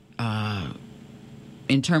direction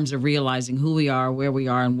in terms of realizing who we are, where we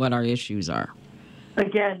are, and what our issues are.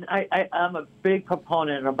 Again, I'm a big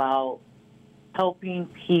proponent about helping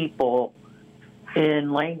people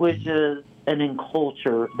in languages and in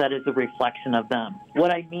culture that is a reflection of them. What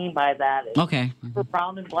I mean by that is, for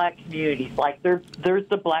brown and Black communities, like there's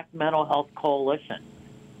the Black Mental Health Coalition.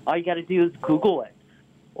 All you got to do is Google it,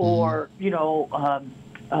 or the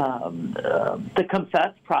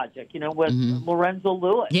Confess Project. With Lorenzo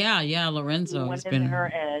Lewis. Yeah, Lorenzo went in there,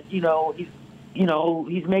 and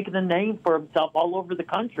he's making a name for himself all over the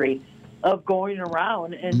country of going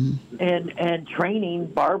around and training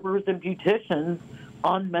barbers and beauticians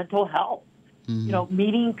on mental health.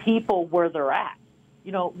 Meeting people where they're at.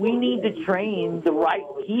 we need to train the right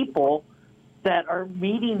people that are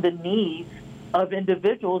meeting the needs of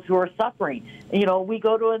individuals who are suffering. We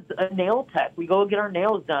go to a nail tech, we go get our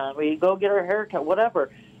nails done, we go get our hair cut, whatever.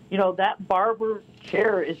 That barber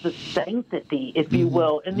chair is a sanctity, if you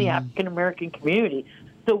will, in the African American community.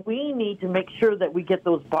 So we need to make sure that we get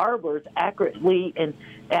those barbers accurately and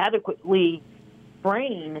adequately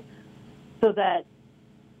trained so that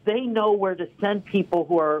they know where to send people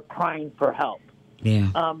who are crying for help.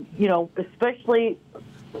 Yeah. Especially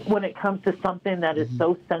when it comes to something that is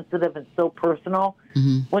so sensitive and so personal.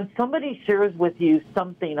 When somebody shares with you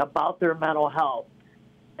something about their mental health,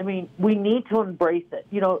 we need to embrace it.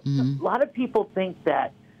 A lot of people think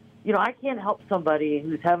that, I can't help somebody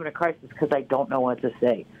who's having a crisis because I don't know what to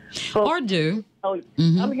say. But, or do.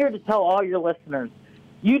 I'm here to tell all your listeners,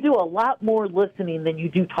 you do a lot more listening than you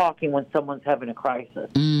do talking when someone's having a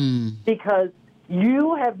crisis. Because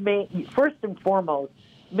you have made, first and foremost,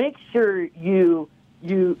 make sure you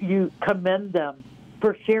commend them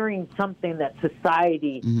for sharing something that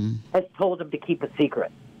society has told them to keep a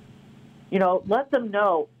secret. Let them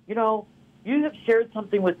know, you have shared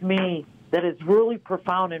something with me that is really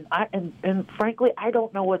profound, and frankly, I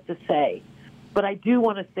don't know what to say. But I do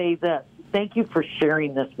want to say this. Thank you for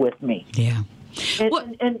sharing this with me. Yeah.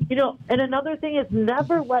 And another thing is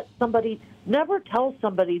never tell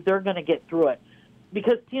somebody they're going to get through it.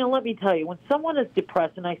 Because, let me tell you, when someone is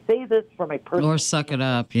depressed, and I say this from a personal... Or suck it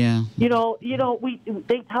up, yeah. They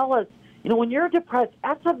tell us, when you're depressed,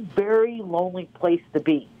 that's a very lonely place to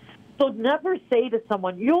be. So never say to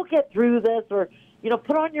someone, you'll get through this, or,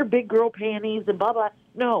 put on your big girl panties and blah, blah.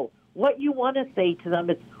 No, what you want to say to them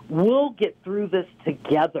is, we'll get through this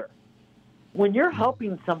together. When you're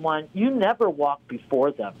helping someone, you never walk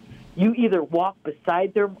before them. You either walk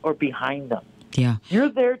beside them or behind them. Yeah. You're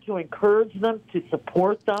there to encourage them, to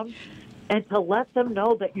support them, and to let them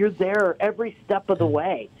know that you're there every step of the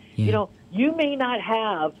way. Yeah. You may not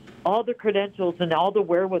have all the credentials and all the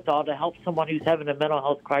wherewithal to help someone who's having a mental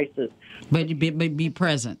health crisis. But be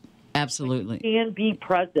present. Absolutely. And be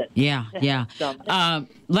present. Yeah.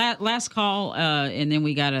 Last call, and then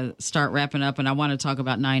we got to start wrapping up, and I want to talk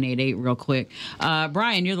about 988 real quick.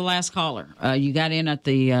 Brian, you're the last caller. You got in at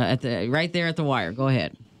the right there at the wire. Go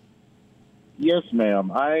ahead. Yes,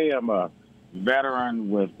 ma'am. I am a veteran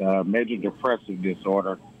with major depressive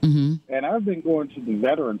disorder, and I've been going to the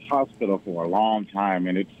Veterans Hospital for a long time,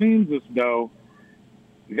 and it seems as though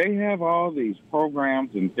they have all these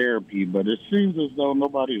programs and therapy, but it seems as though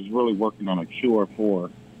nobody is really working on a cure for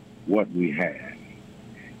what we have.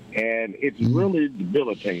 And it's really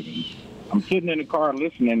debilitating. I'm sitting in the car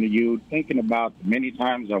listening to you, thinking about the many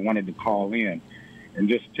times I wanted to call in and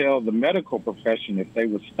just tell the medical profession if they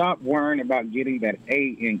would stop worrying about getting that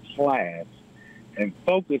A in class and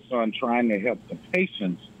focus on trying to help the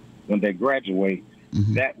patients when they graduate,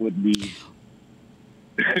 that would be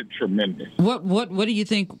tremendous. What do you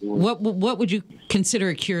think? What would you consider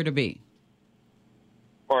a cure to be?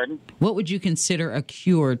 Pardon? What would you consider a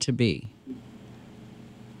cure to be?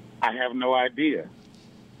 I have no idea.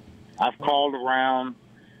 I've called around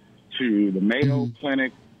to the Mayo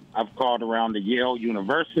Clinic. I've called around to Yale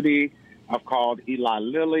University. I've called Eli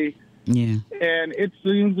Lilly. Yeah. And it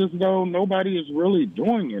seems as though nobody is really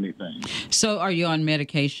doing anything. So are you on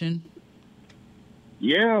medication?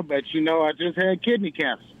 Yeah, but I just had kidney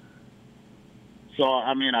cancer. So,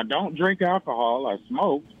 I don't drink alcohol. I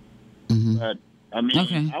smoke. But, I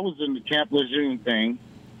was in the Camp Lejeune thing.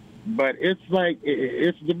 But it's like,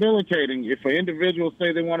 it's debilitating. If an individual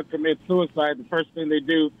say they want to commit suicide, the first thing they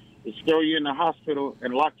do is throw you in the hospital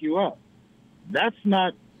and lock you up. That's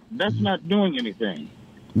not doing anything.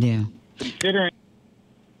 Yeah. Considering.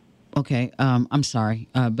 Okay. I'm sorry.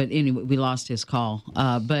 But anyway, we lost his call.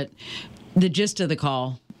 But the gist of the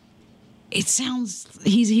call, it sounds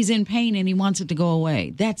he's in pain and he wants it to go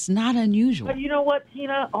away. That's not unusual. But you know what,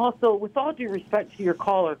 Tina? Also, with all due respect to your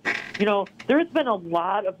caller, there's been a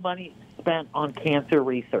lot of money spent on cancer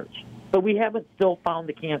research, but we haven't still found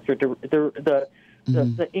the cancer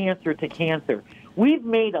the answer to cancer. We've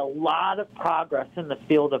made a lot of progress in the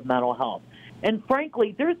field of mental health, and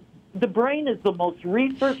frankly, the brain is the most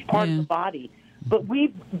researched part of the body, but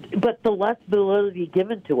the less validity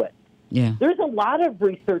given to it. Yeah. There's a lot of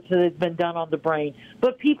research that has been done on the brain,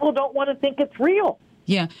 but people don't want to think it's real.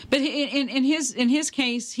 Yeah, but in his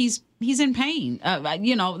case, he's in pain.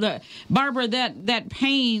 Barbara, that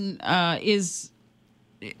pain is.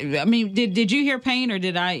 I mean, did you hear pain or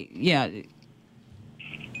did I? Yeah.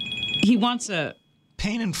 He wants a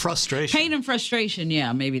pain and frustration. Pain and frustration.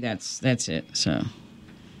 Yeah, maybe that's it. So,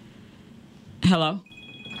 hello.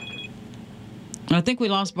 I think we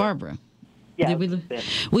lost Barbara. Yeah,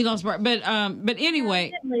 we lost Barbara. But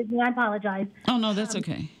anyway. I apologize. Oh, no, that's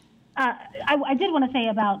okay. I did want to say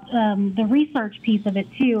about the research piece of it,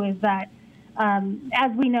 too, is that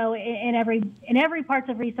as we know, in every parts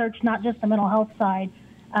of research, not just the mental health side,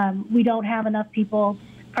 we don't have enough people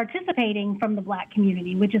participating from the Black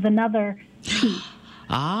community, which is another piece.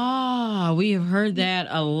 We have heard that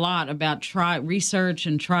a lot about research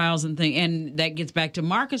and trials and things, and that gets back to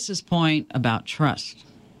Marcus's point about trust.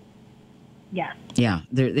 Yes. Yeah,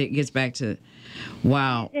 it gets back to,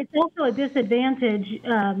 wow. It's also a disadvantage,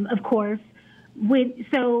 of course.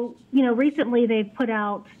 Recently they've put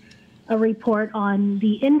out a report on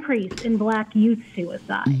the increase in Black youth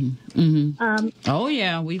suicide. Oh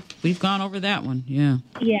yeah, we've gone over that one. Yeah.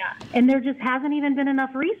 Yeah, and there just hasn't even been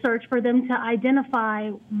enough research for them to identify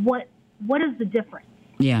what is the difference.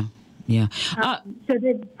 Yeah. So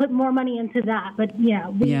they put more money into that, but we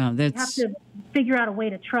have to figure out a way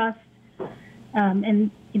to trust,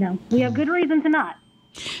 and we have good reason to not.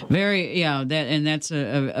 That's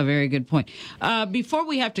a very good point. Before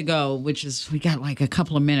we have to go, we got like a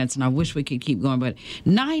couple of minutes, and I wish we could keep going, but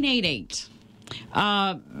 988.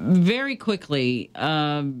 Very quickly,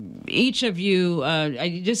 each of you,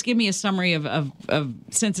 just give me a summary of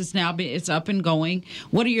since it's up and going.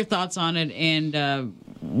 What are your thoughts on it, and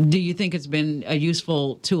do you think it's been a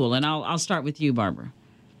useful tool? And I'll start with you, Barbara.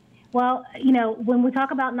 Well, when we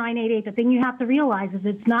talk about 988, the thing you have to realize is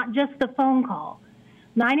it's not just the phone call.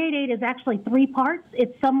 988 is actually 3 parts.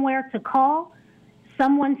 It's somewhere to call,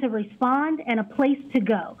 someone to respond, and a place to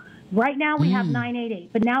go. Right now we have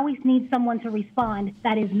 988, but now we need someone to respond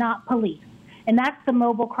that is not police. And that's the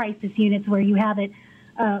mobile crisis units where you have it,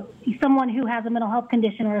 someone who has a mental health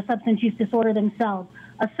condition or a substance use disorder themselves,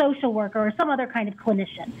 a social worker, or some other kind of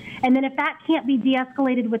clinician. And then if that can't be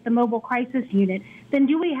de-escalated with the mobile crisis unit, then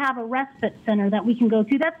do we have a respite center that we can go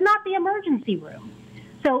to? That's not the emergency room.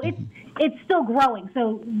 So it's still growing.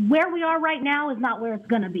 So where we are right now is not where it's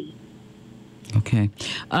going to be. Okay.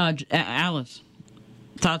 Alice,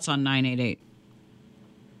 thoughts on 988?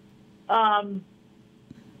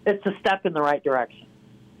 It's a step in the right direction.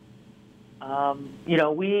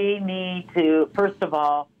 We need to, first of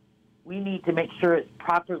all, we need to make sure it's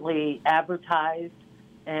properly advertised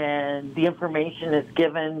and the information is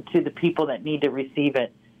given to the people that need to receive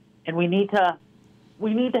it. And we need to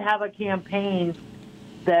have a campaign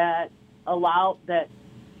that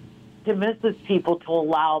convinces people to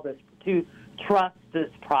allow this, to trust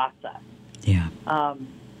this process. Yeah. I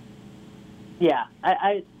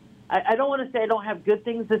don't want to say I don't have good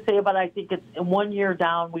things to say, but I think it's 1 year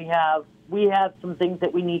down. We have some things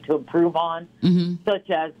that we need to improve on,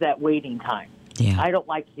 such as that waiting time. Yeah. I don't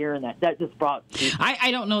like hearing that. That just brought.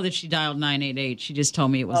 I don't know that she dialed 988. She just told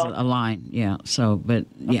me it was a line. Yeah. So, but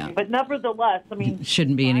yeah. Okay, but nevertheless, I mean,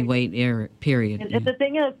 shouldn't be any wait period. And the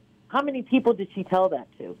thing is, how many people did she tell that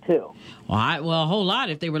to, too? Well, a whole lot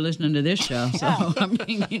if they were listening to this show. So, I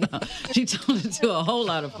mean, she told it to a whole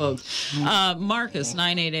lot of folks. Marcus,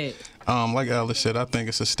 988. Like Alice said, I think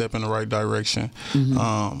it's a step in the right direction.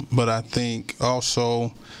 But I think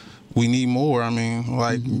also we need more. I mean,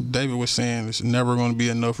 like David was saying, there's never going to be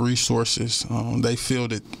enough resources. They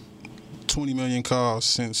fielded 20 million calls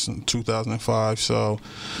since 2005, so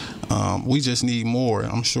we just need more.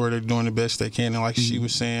 I'm sure they're doing the best they can, and like she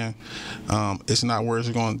was saying, it's not where it's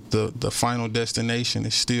going. The final destination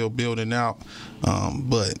is still building out,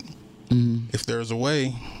 but if there's a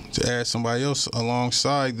way to add somebody else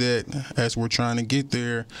alongside that as we're trying to get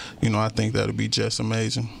there, I think that would be just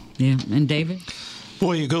amazing. Yeah. And David?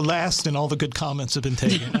 Boy, you go last, and all the good comments have been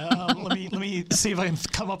taken. Let me see if I can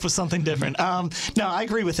come up with something different. No, I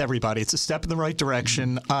agree with everybody. It's a step in the right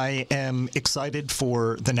direction. I am excited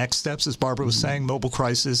for the next steps, as Barbara was saying, mobile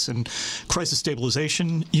crisis and crisis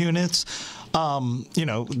stabilization units.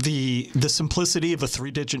 The simplicity of a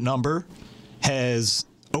 3-digit number has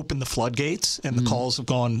opened the floodgates, and the calls have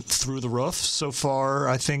gone through the roof. So far,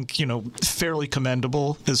 I think, fairly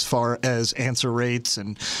commendable as far as answer rates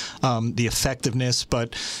and the effectiveness,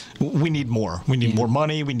 but we need more. We need more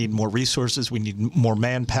money. We need more resources. We need more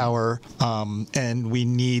manpower, and we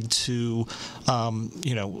need to,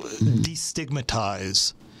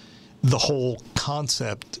 destigmatize the whole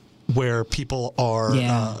concept where people are,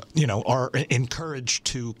 are encouraged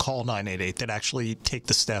to call 988, that actually take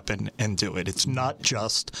the step and do it. It's not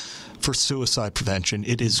just for suicide prevention.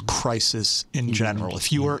 It is crisis in general.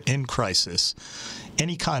 If you are in crisis,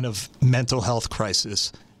 any kind of mental health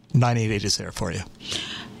crisis, 988 is there for you.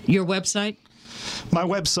 Your website? My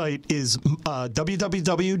website is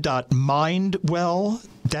www.mindwell.org.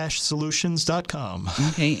 alone-solutions.com.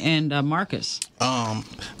 Okay, and Marcus? I'm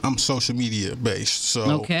social media based, so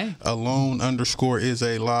okay. Alone_is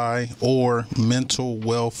a lie or Mental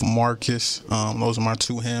Wealth Marcus. Those are my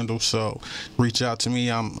two handles. So reach out to me.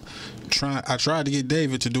 I tried to get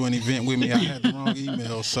David to do an event with me. I had the wrong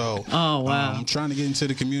email, so I'm trying to get into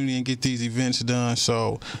the community and get these events done.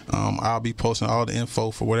 So I'll be posting all the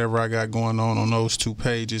info for whatever I got going on those two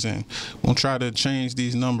pages, and we'll try to change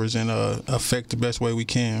these numbers and affect the best way we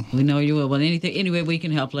can. We know you will. Well, any way we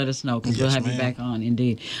can help, let us know, because we'll have you back on,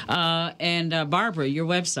 indeed. And Barbara, your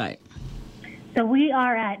website. So we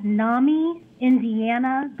are at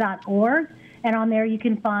NAMIIndiana.org. And on there, you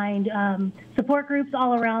can find support groups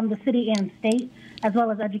all around the city and state, as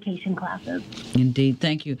well as education classes. Indeed.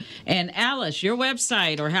 Thank you. And Alice, your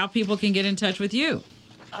website, or how people can get in touch with you.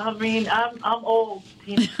 I mean, I'm old.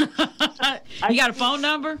 You got a phone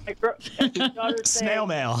number? Snail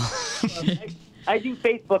mail. I do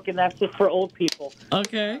Facebook, and that's just for old people.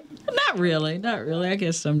 Okay. Not really. I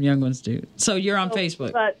guess some young ones do. So you're on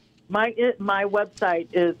Facebook. But my website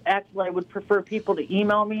is, actually, I would prefer people to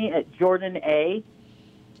email me at jordana@pfw.edu,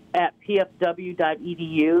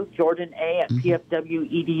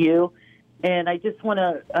 jordana@pfw.edu. And I just want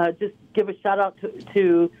to just give a shout-out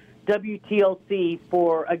to WTLC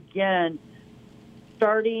for, again,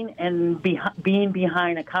 starting and being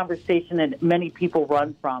behind a conversation that many people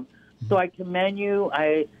run from. So I commend you.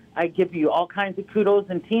 I give you all kinds of kudos.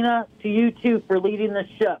 And, Tina, to you, too, for leading the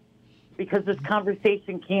ship, because this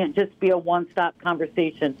conversation can't just be a one-stop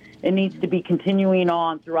conversation. It needs to be continuing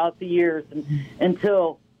on throughout the years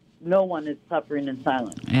until no one is suffering in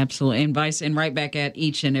silence. Absolutely. And right back at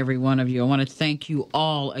each and every one of you. I want to thank you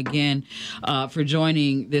all again for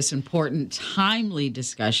joining this important, timely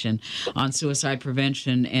discussion on suicide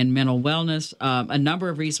prevention and mental wellness. A number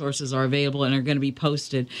of resources are available and are going to be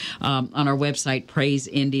posted on our website,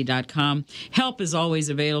 praiseindy.com. Help is always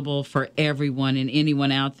available for everyone and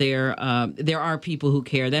anyone out there. There are people who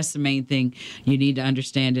care. That's the main thing you need to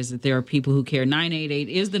understand, is that there are people who care. 988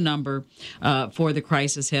 is the number for the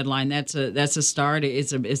crisis headline. That's a start.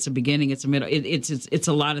 It's a beginning. It's a middle. It's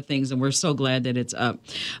a lot of things, and we're so glad that it's up.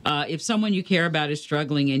 If someone you care about is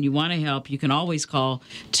struggling and you want to help, you can always call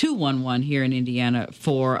 211 here in Indiana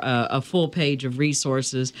for a full page of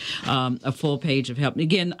resources, a full page of help.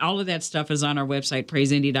 Again, all of that stuff is on our website,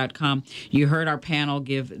 praiseindy.com. You heard our panel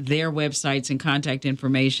give their websites and contact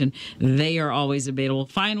information. They are always available.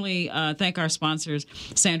 Finally, thank our sponsors,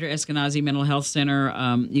 Sandra Eskenazi Mental Health Center.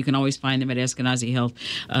 You can always find them at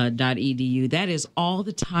eskenazihealth.edu. That is all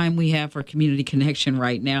the time we have for Community Connection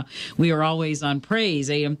right now. We are always on Praise,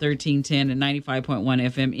 AM 1310 and 95.1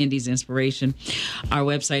 FM, Indy's Inspiration. Our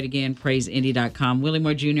website, again, praiseindy.com. Willie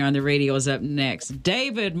Moore Jr. on the radio is up next.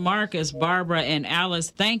 David, Marcus, Barbara, and Alice,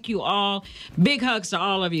 thank you all. Big hugs to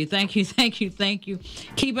all of you. Thank you, thank you, thank you.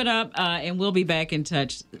 Keep it up, and we'll be back in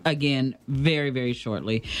touch again very, very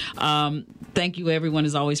shortly. Thank you, everyone,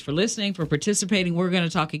 as always, for listening, for participating. We're going to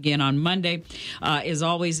talk again on Monday. As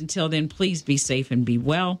always, until then, please be safe and be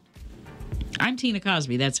well. I'm Tina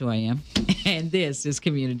Cosby. That's who I am. And this is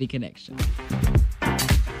Community Connection.